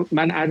همدیگر رو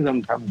من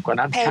عرضم تموم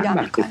کنم. چند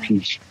وقت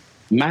پیش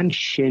من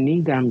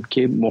شنیدم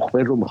که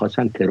مخبر رو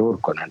میخواستن ترور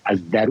کنن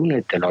از درون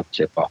اطلاعات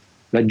سپاه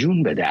و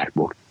جون به در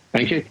برد.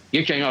 اینکه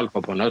یک این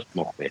آلکاپوناست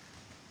مخبر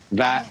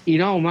و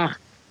اینا اون وقت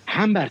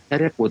هم بر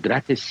سر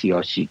قدرت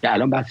سیاسی که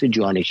الان بحث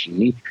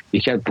جانشینی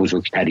یکی از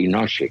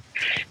بزرگتریناشه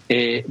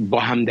با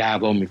هم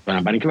دعوا میکنن،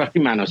 برای اینکه وقتی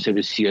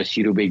مناصب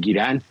سیاسی رو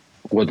بگیرن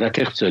قدرت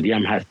اقتصادی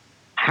هم هست،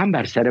 هم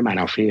بر سر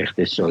منافع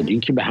اقتصادی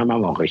که به هم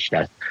آغشته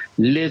است.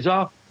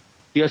 لذا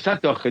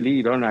سیاست داخلی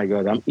ایران اگه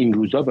آدم این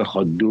روزا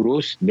بخواد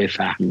درست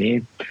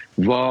بفهمه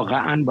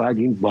واقعا باید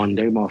این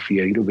باندای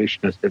مافیایی رو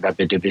بشناسه و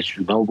بده به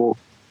سونا و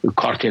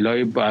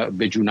کارتلای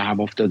به جون هم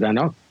افتادن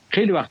ها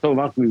خیلی وقت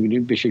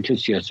میبینیم به شکل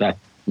سیاست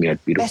میاد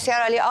بیرون. بسیار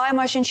عالی. آقای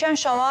ماشینچیان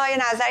شما یه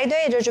نظری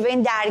دارید راجع به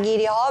این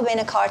درگیری ها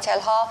بین کارتل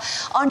ها،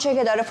 آنچه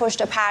که داره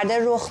پشت پرده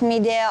رخ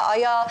میده؟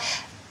 آیا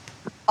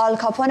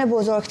آلکاپون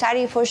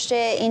بزرگتری پشت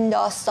این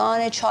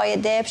داستان چای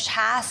دبش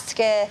هست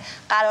که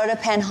قرار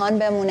پنهان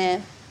بمونه؟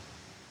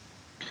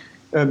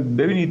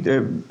 ببینید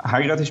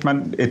حقیقتش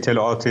من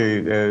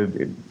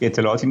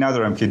اطلاعاتی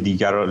ندارم که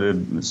دیگر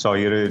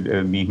سایر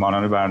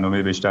میهمانان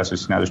برنامه بهش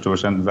دسترسی نداشته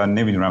باشند و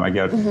نمیدونم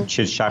اگر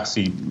چه شخص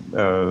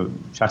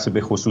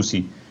به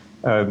خصوصی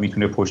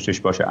میتونه پشتش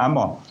باشه.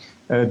 اما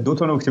 2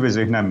 تا نکته به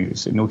ذهنم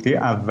میرسه. نکته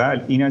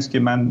اول این است که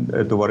من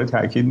دوباره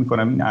تاکید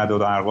میکنم این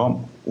اعداد و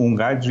ارقام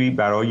اونقدری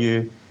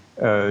برای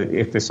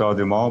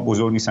اقتصاد ما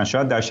بزرگ نیستن.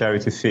 شاید در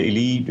شرایط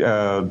فعلی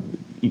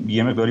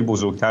یه مقداری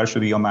بزرگتر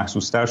شده یا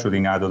محسوس‌تر شده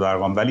این اعداد و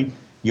ارقام، ولی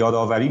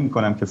یادآوری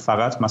میکنم که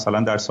فقط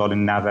مثلا در سال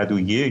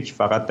 91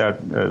 فقط در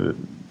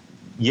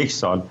یک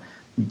سال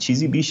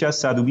چیزی بیش از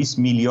 120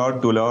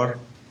 میلیارد دلار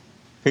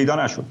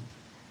پیدا نشد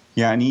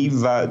یعنی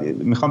و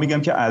میخوام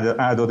بگم که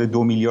اعداد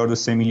 2 میلیارد و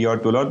 3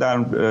 میلیارد دلار در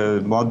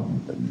ما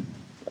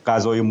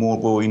غذای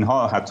مرغ و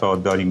اینها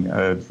حتی داریم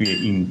توی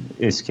این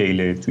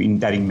اسکیل، توی این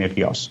در این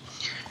مقیاس.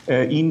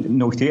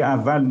 این نکته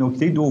اول.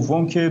 نکته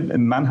دوم که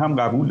من هم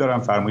قبول دارم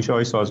فرمایش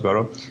آقای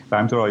سازگارا و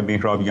همینطور آقای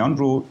مهرابیان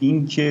رو،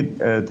 این که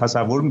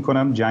تصور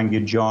میکنم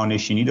جنگ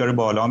جانشینی داره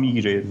بالا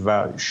میگیره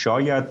و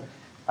شاید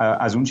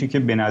از اون چی که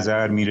به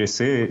نظر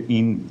میرسه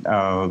این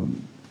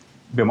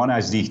به ما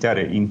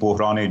نزدیکتره، این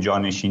بحران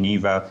جانشینی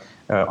و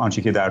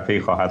آنچه که در پی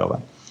خواهد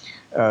آمد.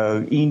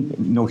 این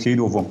نکته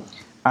دوم.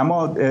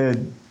 اما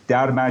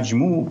در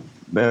مجموع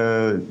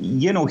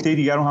یه نکته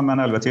دیگر رو هم من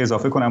البته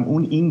اضافه کنم،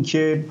 اون این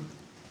که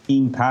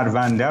این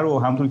پرونده رو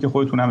همونطور که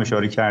خودتون هم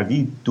اشاره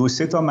کردید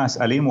 2-3 تا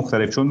مسئله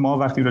مختلف، چون ما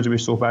وقتی راجع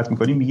بهش صحبت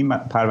می‌کنیم میگیم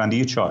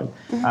پرونده چای،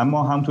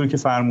 اما همونطور که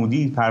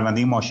فرمودید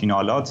پرونده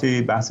ماشین‌آلات،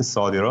 بحث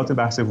صادرات،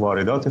 بحث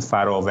واردات،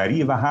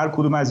 فراوری و هر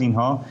کدوم از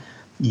اینها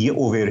یه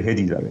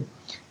اوورهدی داره.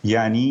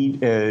 یعنی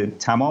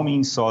تمام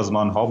این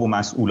سازمان‌ها و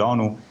مسئولان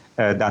و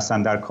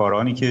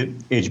دستاندرکارانی که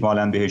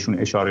اجمالاً بهشون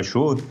اشاره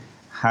شد،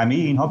 همه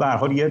اینها به هر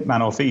حال یه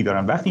منافعی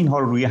دارن. وقتی اینها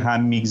رو روی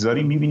هم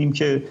میگذاریم می‌بینیم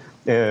که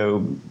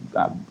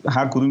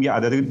هر کدوم یه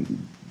عدد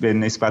به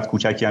نسبت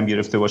کوچکی هم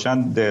گرفته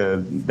باشن،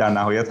 در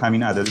نهایت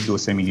همین عدد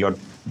 2-3 میلیارد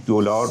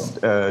دلار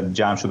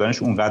جمع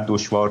شدنش اونقدر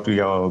دشوار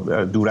یا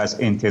دور از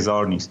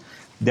انتظار نیست.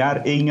 در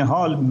عین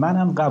حال من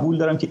هم قبول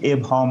دارم که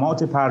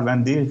ابهامات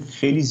پرونده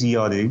خیلی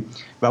زیاده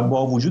و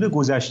با وجود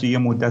گذشته یه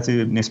مدت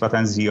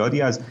نسبتاً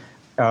زیادی از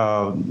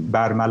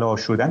برملا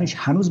شدنش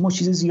هنوز ما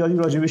چیز زیادی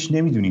راجبش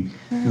نمیدونیم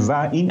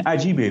و این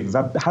عجیبه.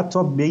 و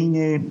حتی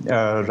بین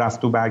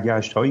رفت و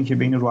برگشت هایی که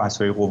بین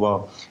رؤسای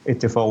قوا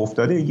اتفاق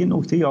افتاده، یه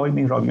نکته آقای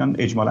مهرابیان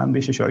اجمالاً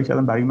بهش اشاره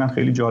کردن برای من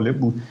خیلی جالب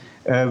بود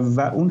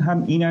و اون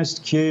هم این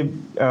است که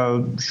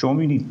شما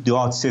می‌بینید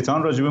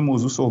دادستان راجب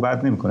موضوع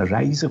صحبت نمی‌کنه،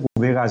 رئیس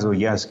قوه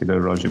قضاییه است که داره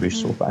راجبش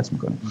صحبت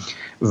می‌کنه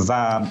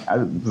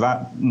و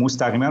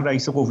مستقیما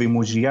رئیس قوه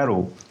مجریه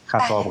رو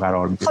خطاب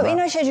قرار میده. خب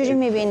اینو چجوری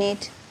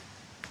می‌بینید؟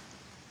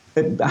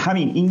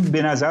 همین، این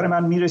به نظر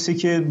من میرسه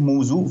که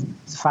موضوع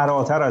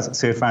فراتر از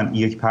صرفاً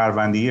یک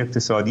پرونده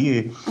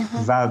اقتصادیه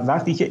و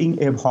وقتی که این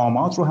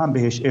ابهامات رو هم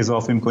بهش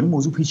اضافه میکنیم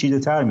موضوع پیچیده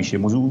تر میشه،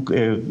 موضوع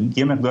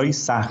یه مقداری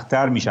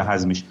سخت‌تر میشه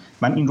هضمش.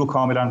 من این رو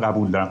کاملا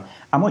قبول دارم.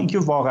 اما اینکه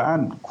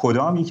واقعاً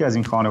کدام یکی از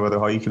این خانواده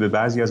هایی که به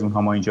بعضی از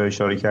اونها ما اینجا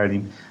اشاره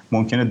کردیم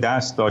ممکنه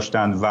دست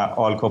داشتن و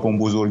آل کاپون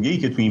بزرگی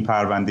که تو این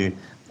پرونده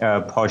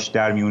پاش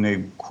در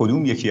میونه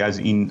کدوم یکی از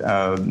این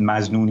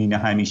مظنونین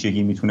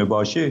همیشگی میتونه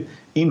باشه،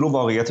 این رو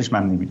واقعیتش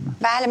من نمیدونم.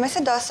 بله،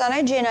 مثل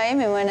داستانای جنایی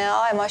میمونه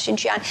آقای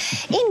ماشینچیان.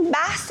 این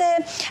بحث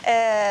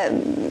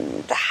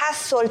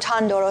هست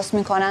سلطان درست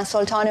میکنن،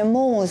 سلطان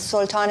موز،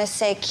 سلطان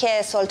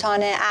سکه، سلطان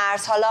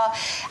ارز. حالا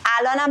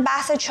الان هم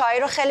بحث چای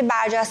رو خیلی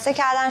برجسته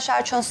کردن،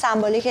 شاید چون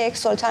سمبولیک یک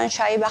سلطان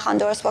چایی بخوان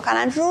درست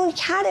بکنن.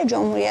 رویکرد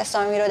جمهوری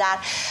اسلامی رو در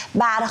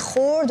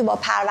برخورد با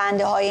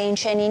پرونده های این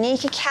چنینی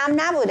که کم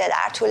نبوده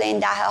در طول این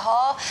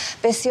دهه‌ها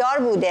بسیار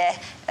بوده،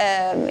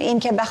 این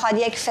که بخواد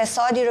یک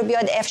فسادی رو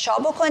بیاد افشا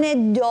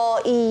بکنه،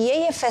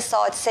 داعیه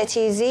فساد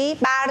ستیزی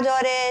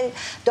برداره،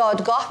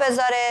 دادگاه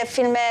بذاره،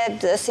 فیلم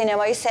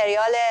سینمایی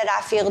سریال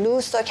رفیق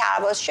دوست و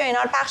کرباسچی و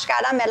اینا رو پخش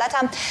کردن، ملت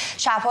هم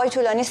شب‌های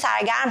طولانی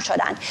سرگرم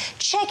شدن.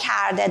 چه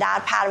کرده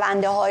در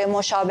پرونده های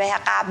مشابه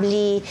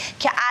قبلی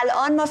که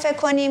الان ما فکر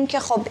کنیم که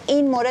خب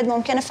این مورد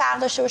ممکنه فرق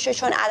داشته باشه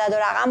چون عدد و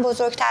رقم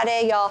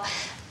بزرگتره، یا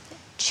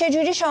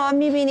چجوری شما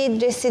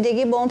میبینید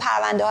رسیدگی به اون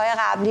پرونده های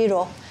قبلی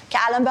رو که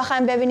الان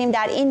بخوایم ببینیم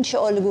در این چه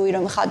الگویی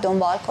رو میخواد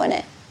دنبال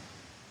کنه؟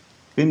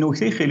 به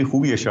نکته خیلی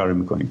خوبی اشاره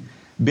میکنیم.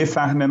 به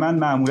فهم من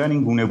معمولا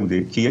این گونه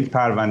بوده که یک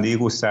پرونده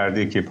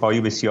گسترده که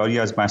پای بسیاری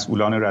از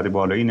مسئولان رده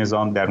بالای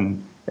نظام در اون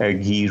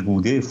گیر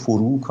بوده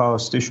فرو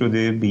کاسته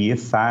شده به یه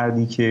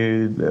فردی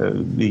که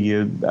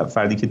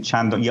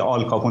یه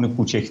آل کاپون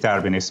کوچکتر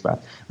به نسبت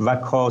و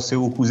کاسه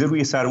و کوزه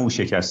روی سر او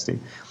شکسته.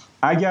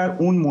 اگر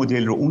اون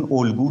مدل رو، اون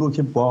الگو رو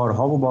که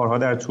بارها و بارها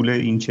در طول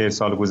این 40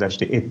 سال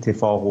گذشته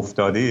اتفاق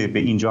افتاده به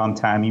اینجا هم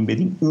تعمیم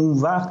بدیم، اون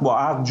وقت با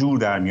عقل جور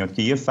در میاد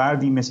که یه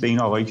فردی مثل این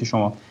آقایی که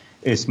شما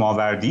اسم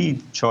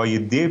آوردید، چای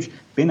دبش،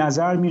 به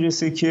نظر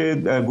میرسه که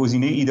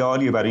گزینه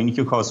ایدئالیه برای اینی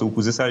که کاسه و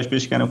کوزه سرش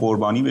بشکنه،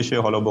 قربانی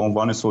بشه، حالا به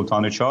عنوان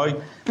سلطان چای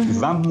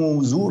و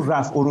موضوع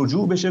رفع و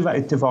رجوع بشه و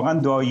اتفاقا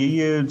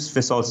داعیه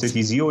فساد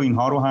ستیزی و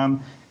اینها رو هم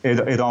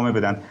ادامه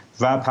بدن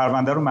و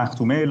پرونده رو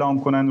مختومه اعلام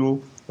کنن رو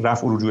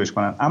رفع و رجوعش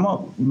کنن.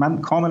 اما من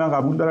کاملا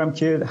قبول دارم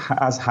که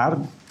از هر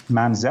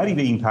منظری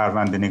به این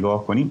پرونده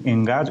نگاه کنیم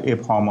انقدر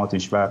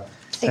ابهاماتش و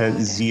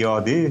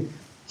زیاده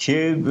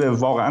که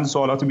واقعا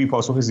سوالات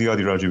بی‌پاسخ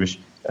زیادی راجبش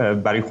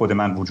برای خود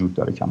من وجود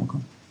داره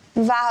کماکان.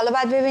 و حالا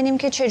باید ببینیم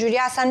که چجوری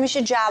اصلا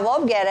میشه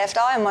جواب گرفت.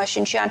 آقای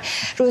ماشینچیان،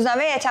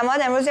 روزنامه اعتماد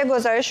امروز یک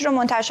گزارش رو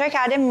منتشر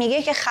کرده،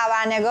 میگه که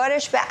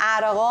خبرنگارش به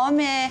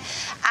ارقام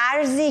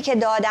ارزی که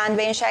دادن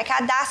به این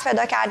شرکت دست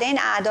پیدا کرده. این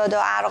اعداد و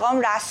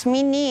ارقام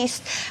رسمی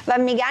نیست و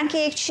میگن که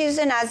یک چیز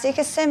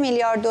نزدیک 3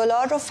 میلیارد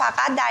دلار رو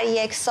فقط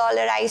در یک سال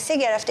رئیسی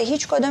گرفته.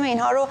 هیچ کدوم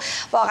اینها رو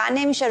واقعا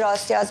نمیشه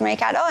راستی آزمایی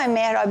کرد. آقای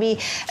مهرابی،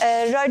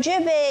 راجع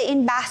به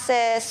این بحث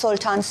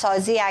سلطان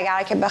سازی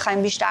اگر که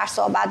بخوایم بیشتر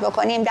صحبت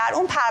بکنیم، در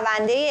اون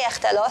پرونده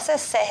اختلاس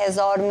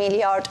 3000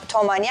 میلیارد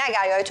تومانی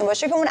اگر یادتون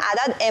باشه که اون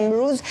عدد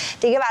امروز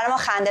دیگه برای ما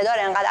خنده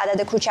داره، انقدر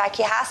عدد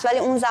کوچکی هست، ولی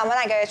اون زمان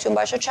اگر یادتون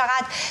باشه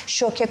چقدر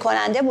شوکه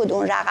کننده بود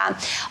اون رقم.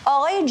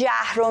 آقای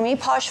جهرومی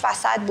پاش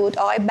وسط بود،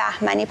 آقای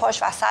بهمنی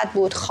پاش وسط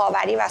بود،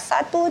 خاوری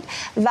وسط بود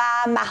و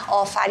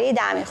مه‌آفرید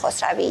امیر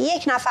خسروی.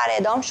 یک نفر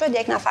اعدام شد،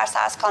 یک نفر سر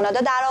از کانادا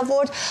در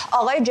آورد.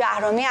 آقای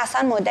جهرومی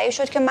اصلا مدعی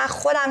شد که من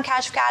خودم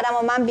کشف کردم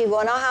و من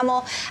بیگناهم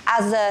و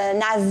از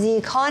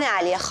نزدیکان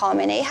علی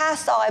خامنه‌ای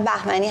هست. آقای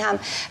بهمنی هم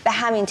به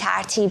همین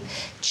ترتیب.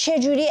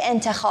 چجوری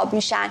انتخاب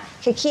میشن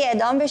که کی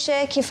اعدام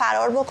بشه، کی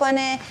فرار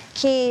بکنه،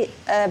 کی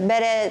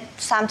بره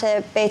سمت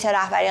بیت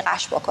رهبری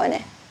قش بکنه؟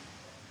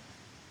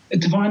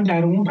 اتفاقا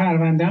در اون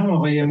پرونده هم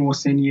آقای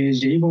محسنی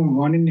اژه‌ای به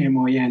عنوان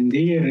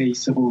نماینده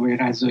رئیس قوه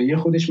قضاییه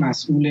خودش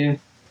مسئول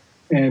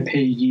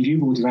پیگیری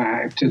بود و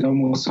ابتدا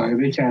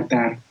مصاحبه کرد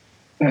در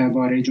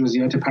باره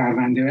جزئیات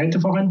پرونده. و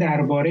اتفاقا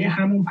درباره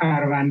همون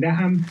پرونده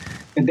هم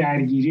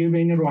درگیری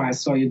بین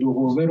رؤسای دو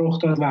قوه رخ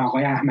داد و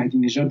آقای احمدی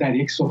نژاد در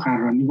یک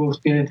سخنرانی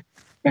گفت که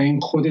این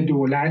خود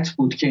دولت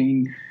بود که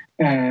این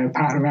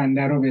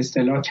پرونده رو به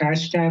اصطلاح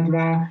کشف کرد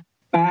و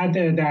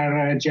بعد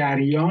در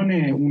جریان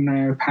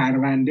اون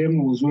پرونده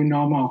موضوع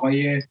نام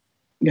آقای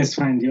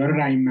اسفندیار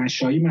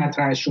رحیم‌مشایی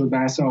مطرح شد،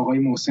 بحث آقای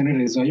محسن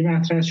رضایی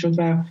مطرح شد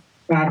و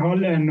به هر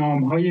حال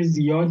نام‌های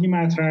زیادی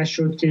مطرح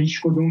شد که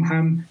هیچ کدوم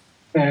هم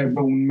به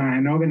اون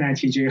معنا به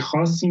نتیجه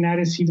خاصی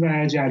نرسید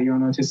و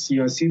جریانات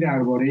سیاسی در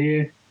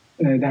واقع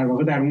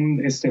در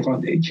اون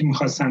استفاده که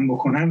می‌خواستن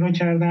بکنن را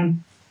کردن.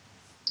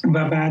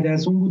 و بعد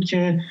از اون بود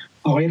که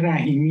آقای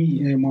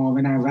رحیمی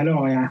معاون اول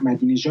آقای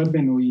احمدی نژاد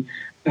به نوعی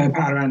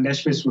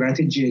پروندهش به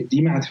صورت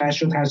جدی مطرح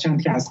شد،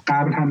 هرچند که از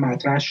قبل هم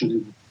مطرح شده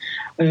بود.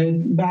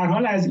 به هر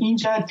حال از این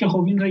جهت که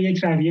خب این را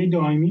یک رویه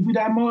دائمی بود،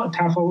 اما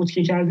تفاوت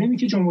که کرده اینه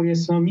که جمهوری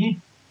اسلامی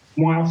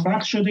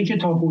موفق شده که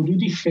تا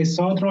حدودی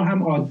فساد را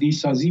هم عادی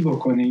سازی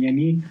بکنه.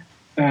 یعنی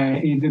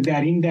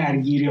در این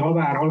درگیری ها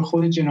به هر حال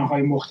خود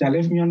جناح‌های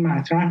مختلف میان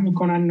مطرح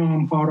میکنن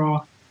نام‌ها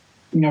را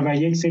و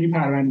یک سری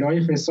پرونده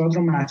های فساد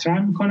رو مطرح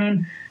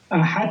میکنن.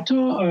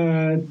 حتی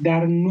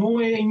در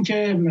نوع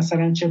اینکه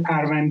مثلا چه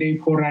پرونده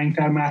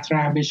پررنگتر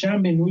مطرح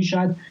بشن، به نوعی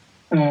شاید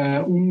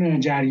اون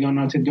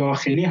جریانات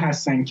داخلی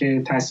هستن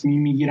که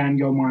تصمیم میگیرن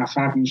یا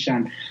موفق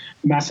میشن.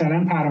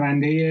 مثلا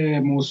پرونده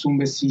موسوم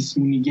به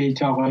سیسمونی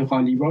گیت آقای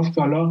قالیباف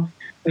که حالا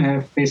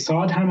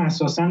فساد هم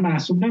اساسا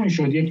محسوب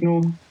نمیشد، یک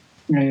نوع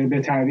به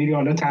تعبیری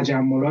حالا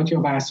تجملات یا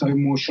بحث‌های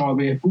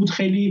مشابه بود،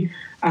 خیلی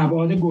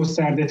ابعاد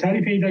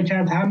گسترده‌تری پیدا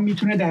کرد. هم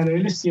میتونه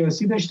دلایل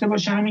سیاسی داشته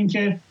باشه، همین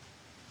که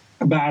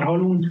به هر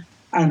حال اون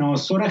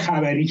عناصر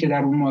خبری که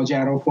در اون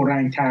ماجرا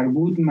پررنگ‌تر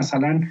بود،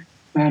 مثلا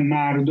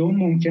مردم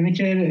ممکنه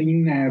که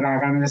این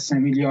رقم 3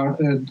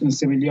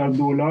 میلیارد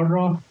دلار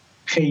را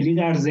خیلی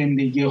در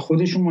زندگی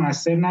خودشون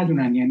مؤثر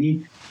ندونن،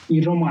 یعنی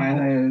این رو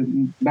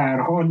به هر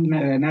حال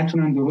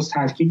نتونن درست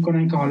تفکیک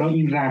کنن که حالا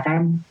این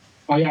رقم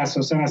آیا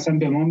اساسا اصلا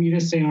به ما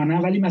میرسه یا نه.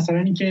 ولی مثلا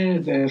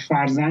اینکه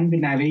فرزند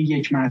نوه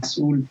یک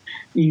مسئول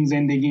این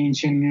زندگی این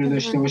چنین رو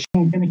داشته باشه،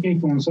 ممکنه که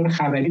یک عنصر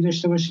خبری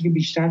داشته باشه که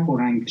بیشتر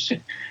پررنگ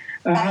بشه.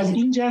 از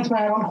این جهت به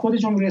هر حال خود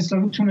جمهوری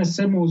اسلامی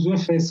تونسته موضوع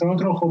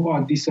فساد رو خب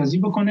عادی سازی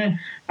بکنه.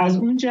 از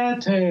اون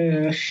جهت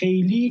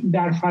خیلی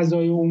در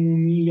فضای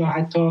عمومی یا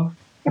حتی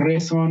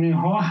رسانه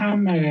ها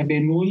هم به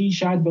نوعی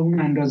شاید به اون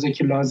اندازه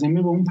که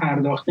لازمه به اون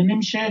پرداخته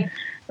نمیشه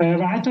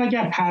و حتی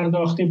اگر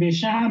پرداخته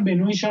بشه هم به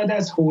نوعی شاید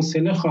از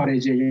حوصله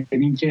خارجه. یعنی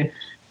اینکه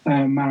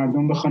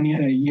مردم بخوان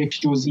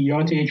یک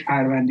جزئیات یک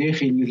پرونده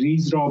خیلی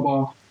ریز را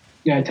با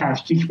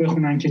تفکیک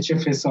بخونن که چه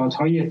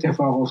فسادهایی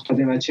اتفاق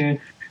افتاده و چه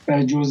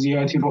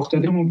جزئیاتی رخ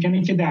داده،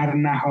 ممکنه که در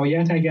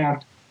نهایت اگر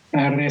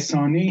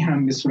رسانه‌ای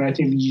هم به صورت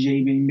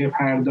ویژه‌ای به این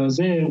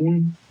بپردازه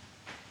اون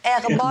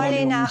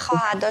اقبالی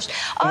نخواهد داشت.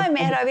 آقای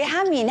مهرابی،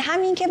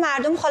 همین که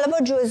مردم حالا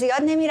با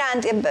جزئیات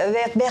نمیرند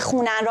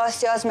بخونن،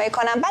 راستی آزمایی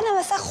کنن، بعد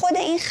مثلا خود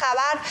این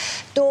خبر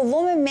 2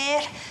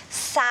 مهر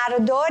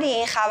سرداری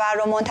این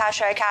خبر رو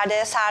منتشر کرده،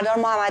 سردار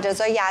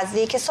محمدرضا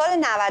یزدی که سال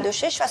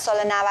 96 و سال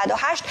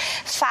 98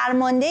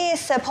 فرمانده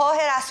سپاه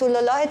رسول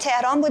الله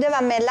تهران بوده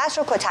و ملت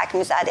رو کتک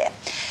میزده.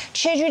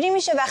 چجوری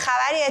میشه به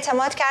خبری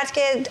اعتماد کرد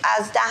که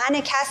از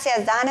دهن کسی،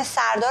 از دهن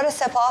سردار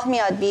سپاه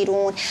میاد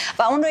بیرون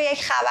و اون رو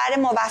یک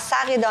خبر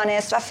موثقی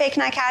دانست و فکر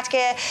نکرد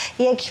که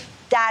یک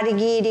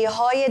درگیری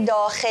های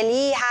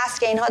داخلی هست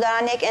که اینها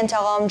دارن یک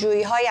انتقام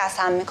جویی هایی از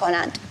هم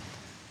میکنند؟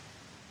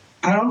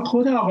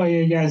 خود آقای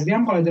یزدی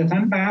هم قاعدتاً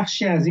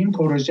بخشی از این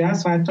پروژه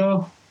است و حتی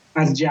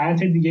از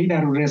جهت دیگه‌ای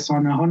در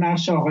رسانه ها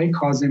نقش آقای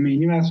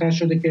کاظمینی مطرح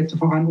شده که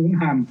اتفاقاً اون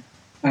هم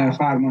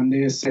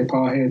فرمانده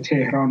سپاه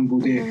تهران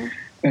بوده.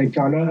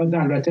 که حالا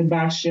البته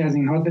بخشی از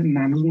اینها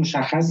هنوز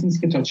مشخص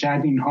نیست که تا چه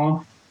حد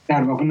اینها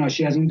در واقع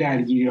ناشی از اون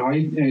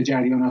درگیری‌های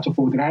جریانات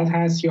قدرت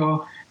هست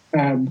یا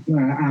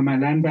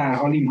عملاً به هر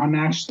حال اینها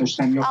نقش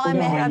داشتن یا خود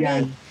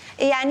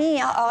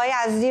یعنی آقای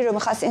عزیزی رو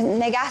می‌خواستین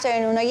نگه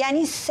دارین اونا،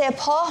 یعنی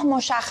سپاه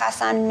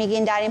مشخصاً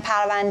میگین در این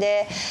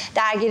پرونده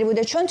درگیری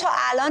بوده؟ چون تا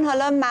الان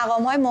حالا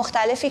مقام‌های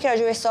مختلفی که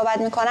راجع بهش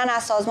صحبت میکنن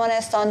از سازمان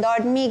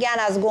استاندارد میگن،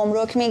 از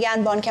گمرک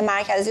میگن، بانک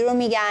مرکزی رو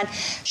میگن.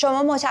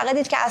 شما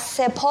معتقدید که از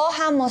سپاه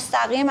هم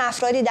مستقیم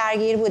افرادی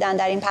درگیر بودن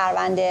در این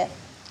پرونده؟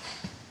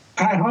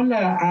 هر حال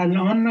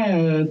الان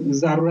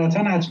ضرورتاً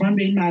حتما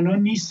به این معنا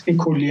نیست که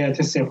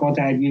کلیت سپاه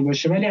درگیر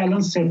باشه، ولی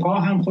الان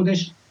سپاه هم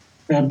خودش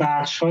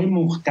بخش‌های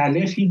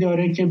مختلفی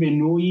داره که به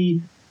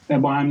نوعی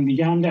با هم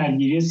دیگه هم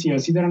درگیری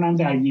سیاسی دارن، هم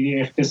درگیری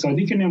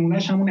اقتصادی، که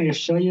نمونهش همون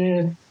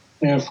افشای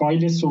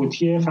فایل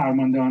صوتی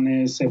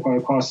فرماندهان سپاه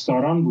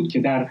پاسداران بود که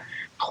در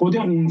خود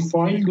اون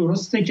فایل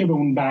درسته که به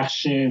اون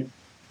بخش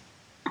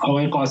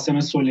آقای قاسم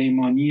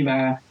سلیمانی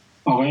و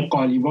آقای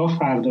قالیباف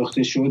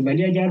پرداخته شد،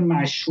 ولی اگر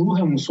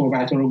مشروح اون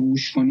صحبت رو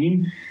گوش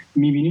کنیم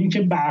میبینیم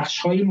که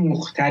بخش‌های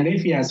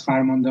مختلفی از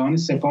فرماندهان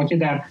سپاه که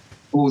در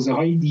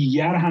حوزه‌های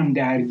دیگر هم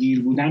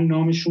درگیر بودن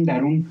نامشون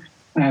در اون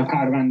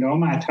پرونده ها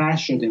مطرح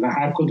شده و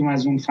هر کدوم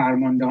از اون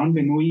فرماندهان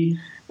به نوعی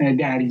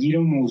درگیر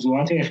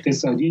موضوعات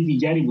اقتصادی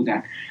دیگری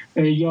بودن.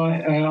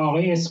 یا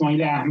آقای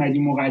اسماعیل احمدی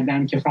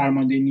مقدم که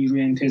فرمانده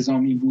نیروی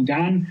انتظامی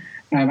بودن،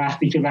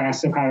 وقتی که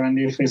بحث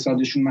پرونده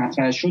فسادشون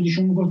مطرح شد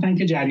ایشون میگفتن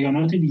که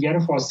جریانات دیگر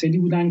فاسدی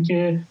بودن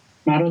که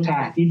مرا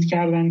تهدید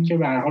کردن که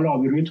به هر حال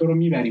آبروی تو رو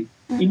میبریم.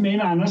 این به این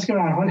معناست که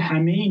به هر حال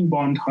همه این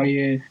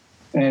باندهای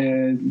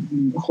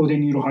خود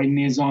نیروهای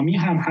نظامی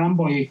هم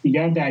با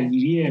یکدیگر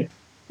درگیری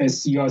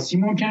سیاسی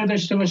ممکنه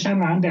داشته باشن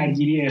و هم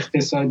درگیری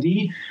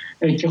اقتصادی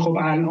که خب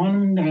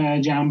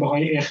الان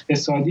جنبه‌های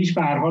اقتصادیش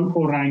به هر حال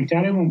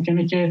پررنگ‌تره.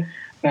 ممکنه که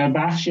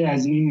بخشی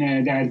از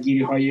این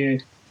درگیری‌های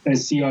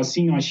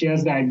سیاسی ناشی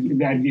از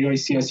درگیری‌های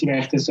سیاسی و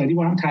اقتصادی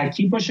با هم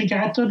ترکیب باشه که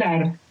حتی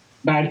در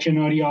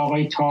برکناری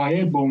آقای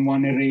طاهر به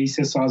عنوان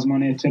رئیس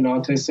سازمان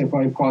اطلاعات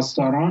سپاه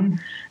پاسداران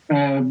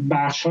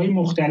بخش‌های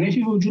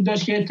مختلفی وجود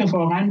داشت که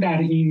اتفاقاً در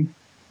این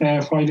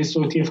فایل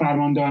صوتی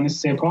فرماندهان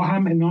سپاه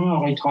هم نام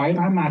آقای طاهر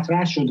هم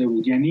مطرح شده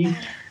بود. یعنی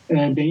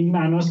به این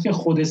معناست که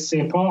خود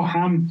سپاه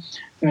هم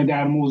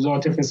در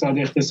موضوعات فساد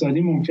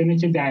اقتصادی ممکنه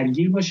که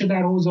درگیر باشه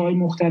در حوزه‌های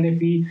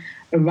مختلفی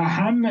و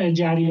هم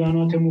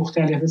جریانات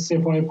مختلف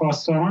سپاه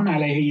پاسداران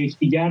علیه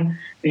یکدیگر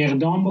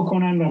اقدام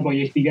بکنن و با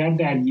یکدیگر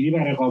درگیری و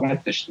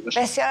رقابت داشته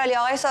باشن. بسیار عالی.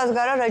 آقای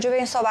سازگارا راجع به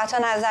این صحبت‌ها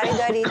نظری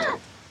دارید؟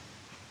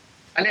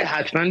 بله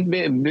حتما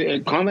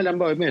کاملا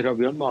با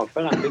مهرابیان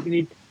موافقم.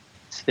 ببینید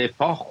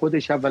سپاه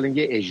خودش اولا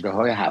یه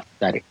اژدهای 7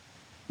 سره،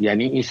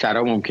 یعنی این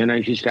سرا ممکنه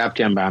هیچ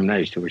ربطی هم به هم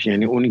نداشته باشه.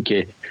 یعنی اونی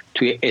که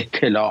توی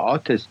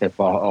اطلاعات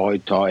سپاه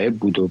آقای طاهر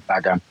بود و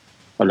بعدم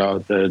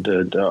حالا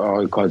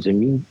آقای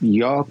کاظمی،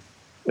 یا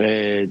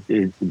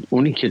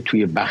اونی که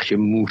توی بخش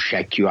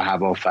موشکی و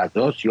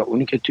هوافضاست، یا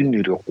اونی که توی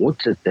نیروی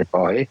قدس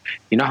سپاهه،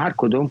 اینا هر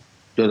کدوم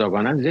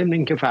جداگانه، ضمن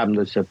اینکه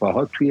فرمانده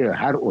سپاه‌ها توی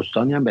هر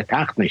استانی هم به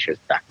تخت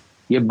نشستن،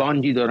 یه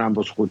باندی دارن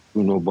باز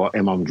خودشون و با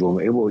امام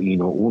جمعه و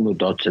این و اون و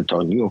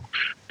دادستانی و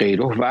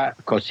غیره. و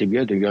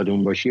کاسبیات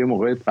یادمون باشه یه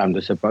موقع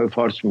فرمانده سپاه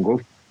فارس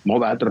میگفت ما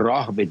باید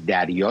راه به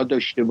دریا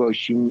داشته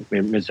باشیم،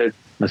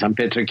 مثلا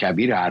پتر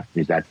کبیر حرف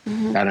میزد.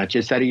 در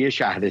نتیجه سر یه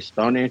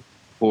شهرستان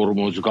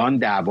هرمزگان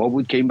دعوا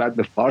بود که این باید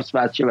به فارس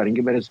وصل شه برای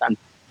اینکه برسن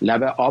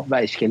لب آب و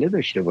اسکله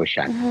داشته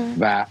باشن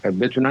و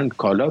بتونن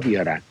کالا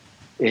بیارن.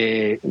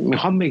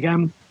 میخوام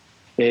بگم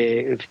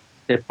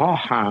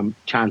سپاه هم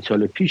چند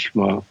سال پیش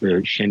ما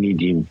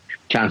شنیدیم،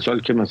 چند سال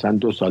که مثلا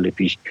 2 سال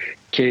پیش،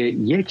 که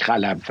یک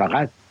قلم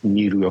فقط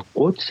نیروی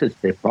قدس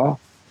سپاه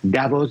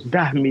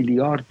 12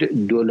 میلیارد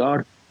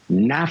دلار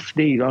نفت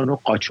ایران رو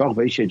قاچاق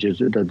بهش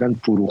اجازه دادن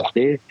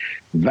فروخته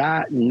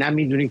و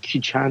نمیدونه کی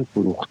چند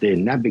فروخته،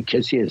 نه به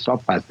کسی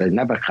حساب پس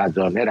نه به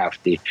خزانه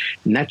رفته،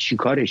 نه چی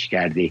کارش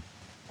کرده.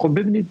 خب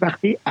ببینید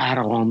وقتی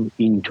ارقام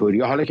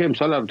اینطوری، حالا که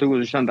امسال البته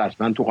گذاشتن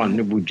رسما تو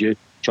قانون بودجه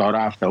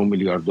 4.7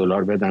 میلیارد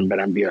دلار بدن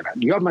برن بیارن،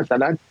 یا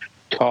مثلا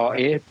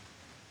طاعه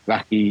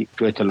وقتی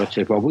تو اطلاعات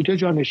سپاه بود یا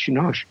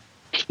جانشیناش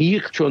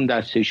تیغ چون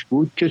دستش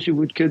بود، کسی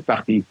بود که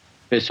وقتی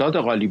فساد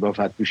قالیباف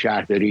تو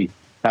شهرداری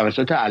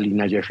توسط علی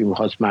نجفی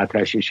میخواست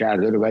مطرح شه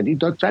شهردار بعدی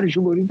داد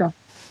سرشو بریدن،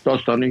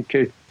 داستانی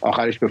که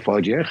آخرش به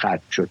فاجعه ختم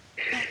شد.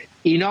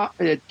 اینا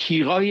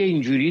تیغای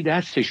اینجوری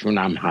دستشون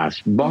هم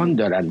هست، باند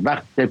دارن.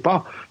 وقت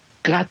سپاه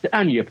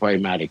قطعا یه پای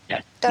معرکه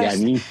است،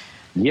 یعنی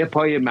یه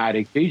پای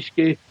معرکه است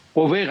که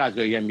قوه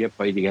قضاییه هم یه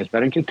پای دیگه است،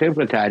 برای اینکه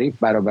طبق تعریف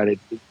برابر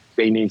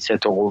بین این 3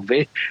 تا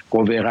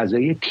قوه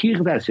قضاییه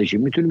تیغ دستشه،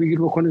 میتونه بگیر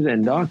بکنه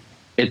زندان.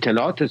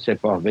 اطلاعات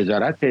سپاه،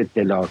 وزارت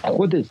اطلاعات،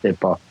 خود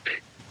سپاه،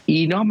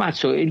 اینا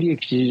مسائل یک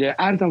چیزی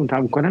عرضم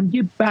تمام کنم.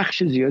 یه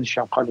بخش زیادش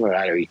هم خانم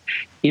قراری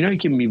اینایی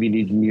که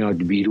میبینید میاد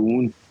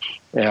بیرون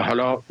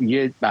حالا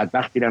یه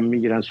بدبختی رو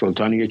میگیرن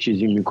سلطان یه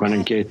چیزی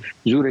میکنن که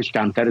زورش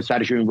کمتر،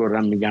 سرشو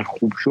میبرن میگن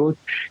خوب شد.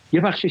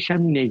 یه بخشش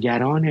هم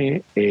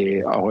نگران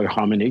آقای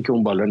خامنه‌ای که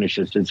اون بالا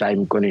نشسته سعی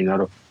میکنه اینا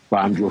رو با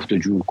هم جفت و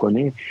جور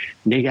کنه،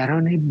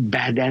 نگران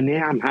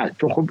بدنه هم هست.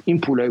 تو خب این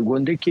پولای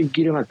گنده که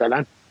گیر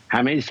مثلا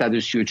همه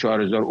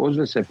 134,000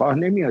 عضو سپاه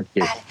نمیاد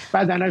که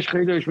بدنش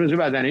خیلی مثل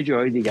بدنه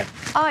جاهای دیگه.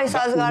 آقای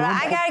سازگارا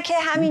اگر که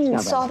همین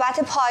صحبت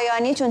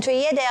پایانیتون توی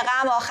یه دقیقه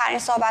هم آخرین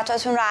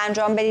صحبتاتون رو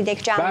انجام بدید،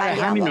 یک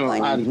جنبندی هم همین رو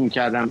عرض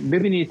می‌کردم.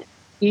 ببینید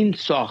این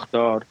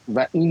ساختار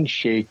و این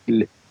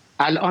شکل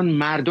الان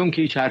مردم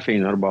که هیچ حرف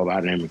اینا رو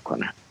باور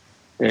نمی‌کنن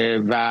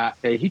و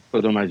هیچ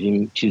کدوم از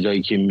این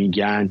چیزایی که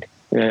میگن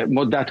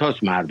مدت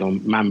هاست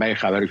مردم منبع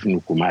خبرشون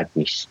حکومت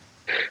نیست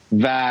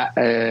و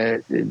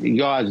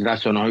یا از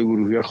رسانه‌های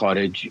گروهی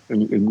خارج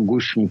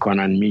گوش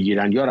میکنن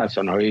میگیرن یا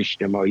رسانه‌های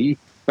اجتماعی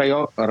و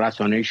یا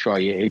رسانه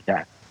شایعه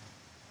کرد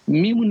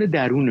میمونه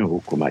درون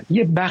حکومت.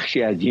 یه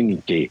بخشی از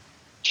اینی که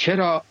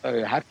چرا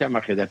هر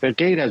دفعه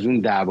غیر از اون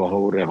دعواها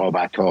و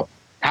رقابت‌ها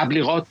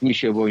تبلیغات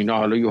میشه و اینا،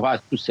 حالا یهو از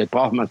تو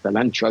سپاه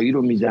مثلا چایی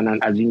رو میزنن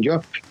از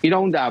اینجا اینا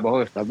اون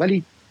دعواها اختلاف،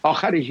 ولی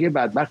آخرش یه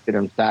بدبختی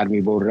رو سر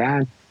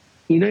میبرن.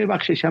 اینا یه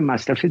بخشش هم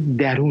مصرف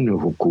درون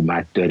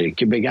حکومت داره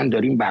که بگن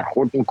داریم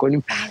برخورد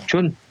میکنیم،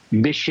 چون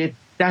به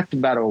شدت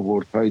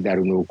برآوردهای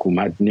درون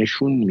حکومت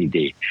نشون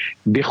میده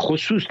به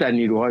خصوص در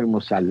نیروهای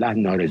مسلح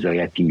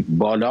نارضایتی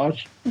بالاست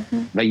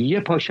و یه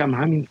پاشم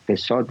همین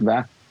فساد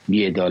و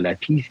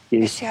بی‌عدالتی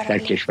است که در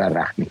کشور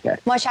رخ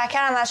می‌کرد.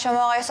 متشکرم از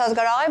شما آقای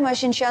سازگار. آقای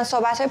ماشینچیان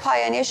صحبت‌های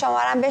پایانی شما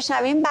رو هم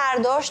بشنویم.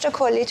 برداشت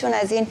کلیتون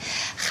از این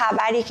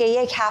خبری که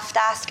یک هفته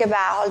است که به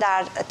هر حال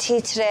در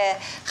تیتر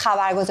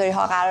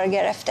خبرگزاری‌ها قرار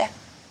گرفته.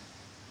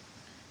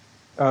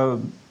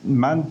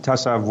 من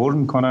تصور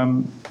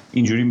میکنم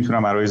اینجوری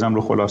میتونم عرایزم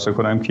رو خلاصه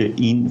کنم که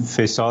این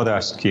فساد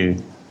است که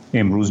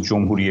امروز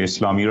جمهوری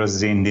اسلامی را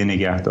زنده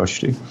نگه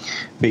داشته،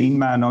 به این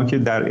معنا که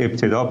در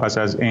ابتدا پس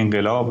از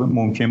انقلاب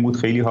ممکن بود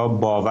خیلی ها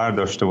باور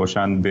داشته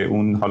باشند به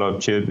اون، حالا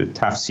چه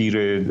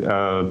تفسیر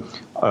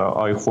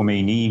آقای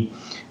خمینی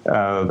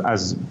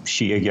از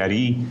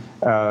شیعه‌گری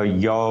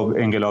یا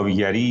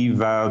انقلابیگری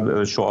و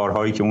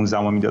شعارهایی که اون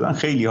زمان میدادن،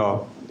 خیلی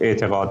ها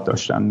اعتقاد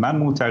داشتن. من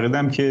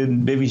معتقدم که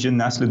به ویژه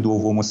نسل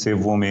دوم و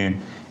سوم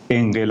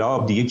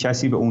انقلاب دیگه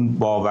کسی به اون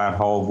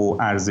باورها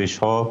و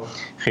ارزشها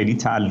خیلی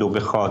تعلق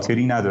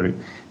خاطری نداره.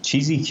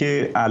 چیزی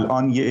که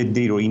الان یه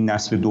عده‌ای رو، این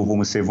نسل دوم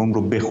و سوم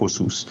رو به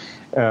خصوص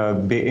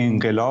به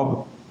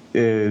انقلاب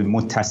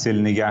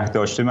متصل نگه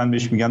داشته، من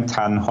بهش میگم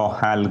تنها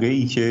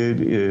حلقه‌ای که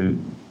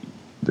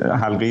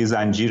حلقه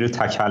زنجیر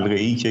تک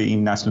حلقه‌ای که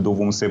این نسل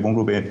دوم و سوم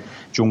رو به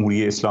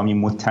جمهوری اسلامی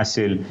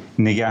متصل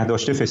نگه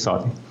داشته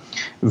فساده.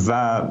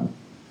 و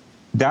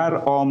در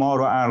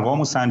آمار و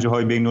ارقام و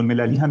سنجه‌های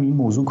بین‌المللی هم این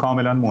موضوع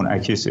کاملا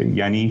منعکسه.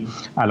 یعنی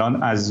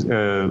الان از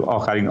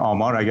آخرین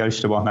آمار اگر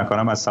اشتباه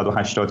نکنم از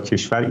 180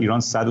 کشور ایران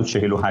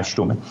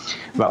 148مه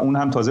و اون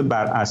هم تازه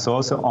بر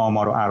اساس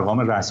آمار و ارقام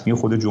رسمی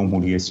خود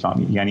جمهوری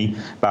اسلامی. یعنی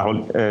به هر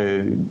حال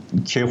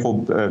که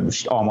خب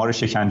آمار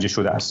شکنجه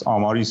شده است،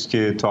 آماری است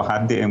که تا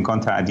حد امکان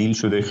تعدیل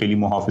شده، خیلی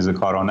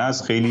محافظه‌کارانه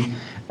است، خیلی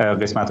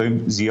قسمت‌های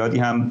زیادی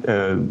هم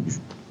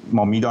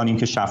ما میدانیم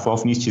که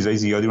شفاف نیست، چیزای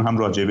زیادی رو هم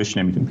راجبش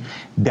نمیدونیم.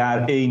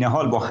 در عین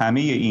حال با همه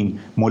این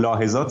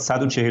ملاحظات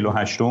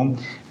 148م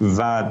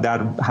و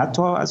در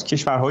حتی از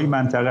کشورهای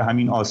منطقه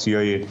همین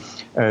آسیای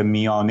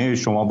میانه،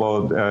 شما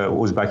با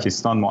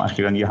ازبکستان، ما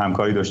اخیراً یه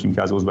همکاری داشتیم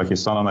که از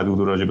ازبکستان آمده بود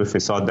و راجب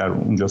فساد در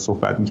اونجا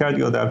صحبت میکرد،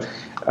 یا در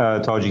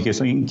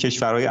تاجیکستان، این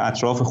کشورهای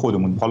اطراف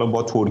خودمون، حالا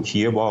با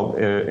ترکیه، با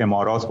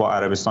امارات، با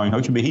عربستان،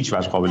 اینها که به هیچ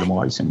وجه قابل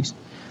مقایسه نیست.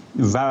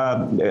 و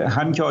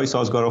همین که آقای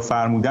سازگارا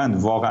فرمودند،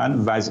 واقعا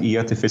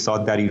وضعیت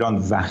فساد در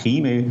ایران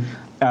وخیمه.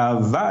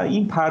 و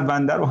این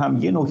پرونده رو هم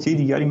یه نکته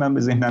دیگری من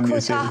به ذهنم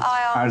میرسه،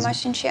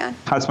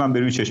 حتما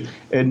بروی چشم،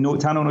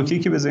 تنها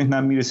نکته‌ای که به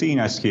ذهنم میرسه این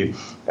است که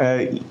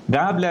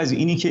قبل از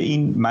اینی که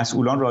این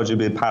مسئولان راجع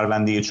به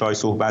پرونده چای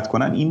صحبت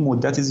کنن، این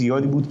مدت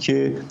زیادی بود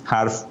که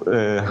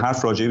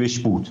حرف راجعش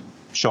بود،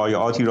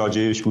 شایعاتی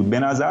راجعش بود. به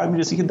نظر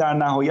میرسه که در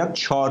نهایت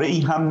چاره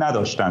ای هم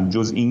نداشتن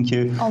جز این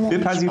که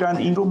بپذیرن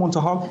این رو،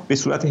 منتها به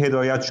صورت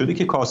هدایت شده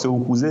که کاسه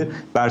و کوزه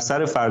بر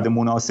سر فرد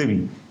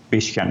مناسبی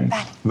بشکنه.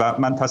 و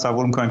من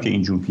تصور میکنم که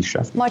اینجور پیش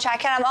رفت.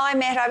 متشکرم. آقای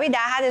مهرابی در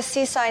حد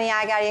 30 ثانیه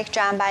اگر یک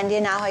جنبندی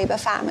نهایی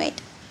بفرمایید.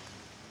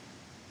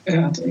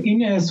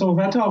 این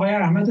صحبت آقای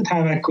احمد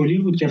توکلی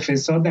بود که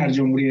فساد در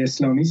جمهوری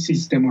اسلامی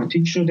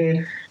سیستماتیک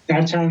شده.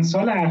 در چند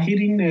سال اخیر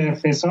این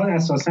فساد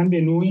اساساً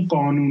به نوعی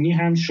قانونی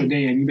هم شده،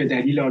 یعنی به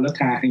دلیل حالا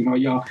تحریم‌ها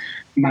یا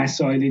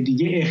مسائل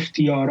دیگه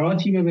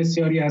اختیاراتی به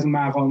بسیاری از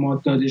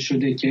مقامات داده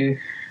شده که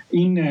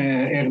این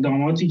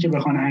اقداماتی که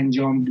بخوان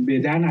انجام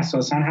بدن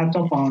اساساً حتی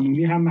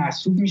قانونی هم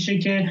محسوب میشه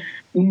که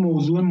اون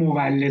موضوع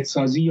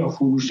مولدسازی یا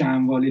فروش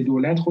اموال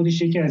دولت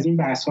خودش یکی از این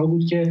بحث‌ها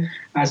بود که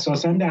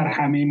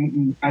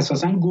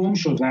اساساً گم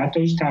شد و حتی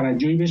هیچ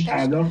توجهی بهش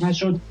پرداخت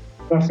نشد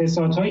و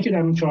فسادهایی که در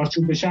اون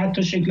چارچوب بشه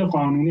حتی شکل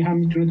قانونی هم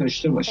میتونه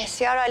داشته باشه.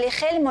 بسیار عالی.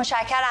 خیلی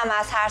متشکرم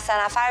از هر سه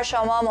نفر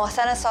شما،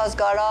 محسن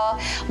سازگارا،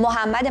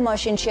 محمد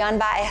ماشینچیان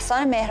و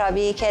احسان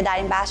مهرابی که در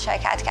این بحث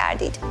شرکت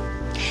کردید.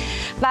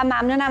 و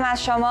ممنونم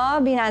از شما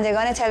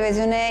بینندگان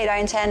تلویزیون ایران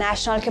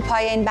اینترنشنال که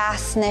پای این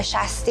بحث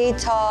نشستید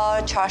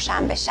تا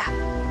چهارشنبه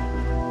شب.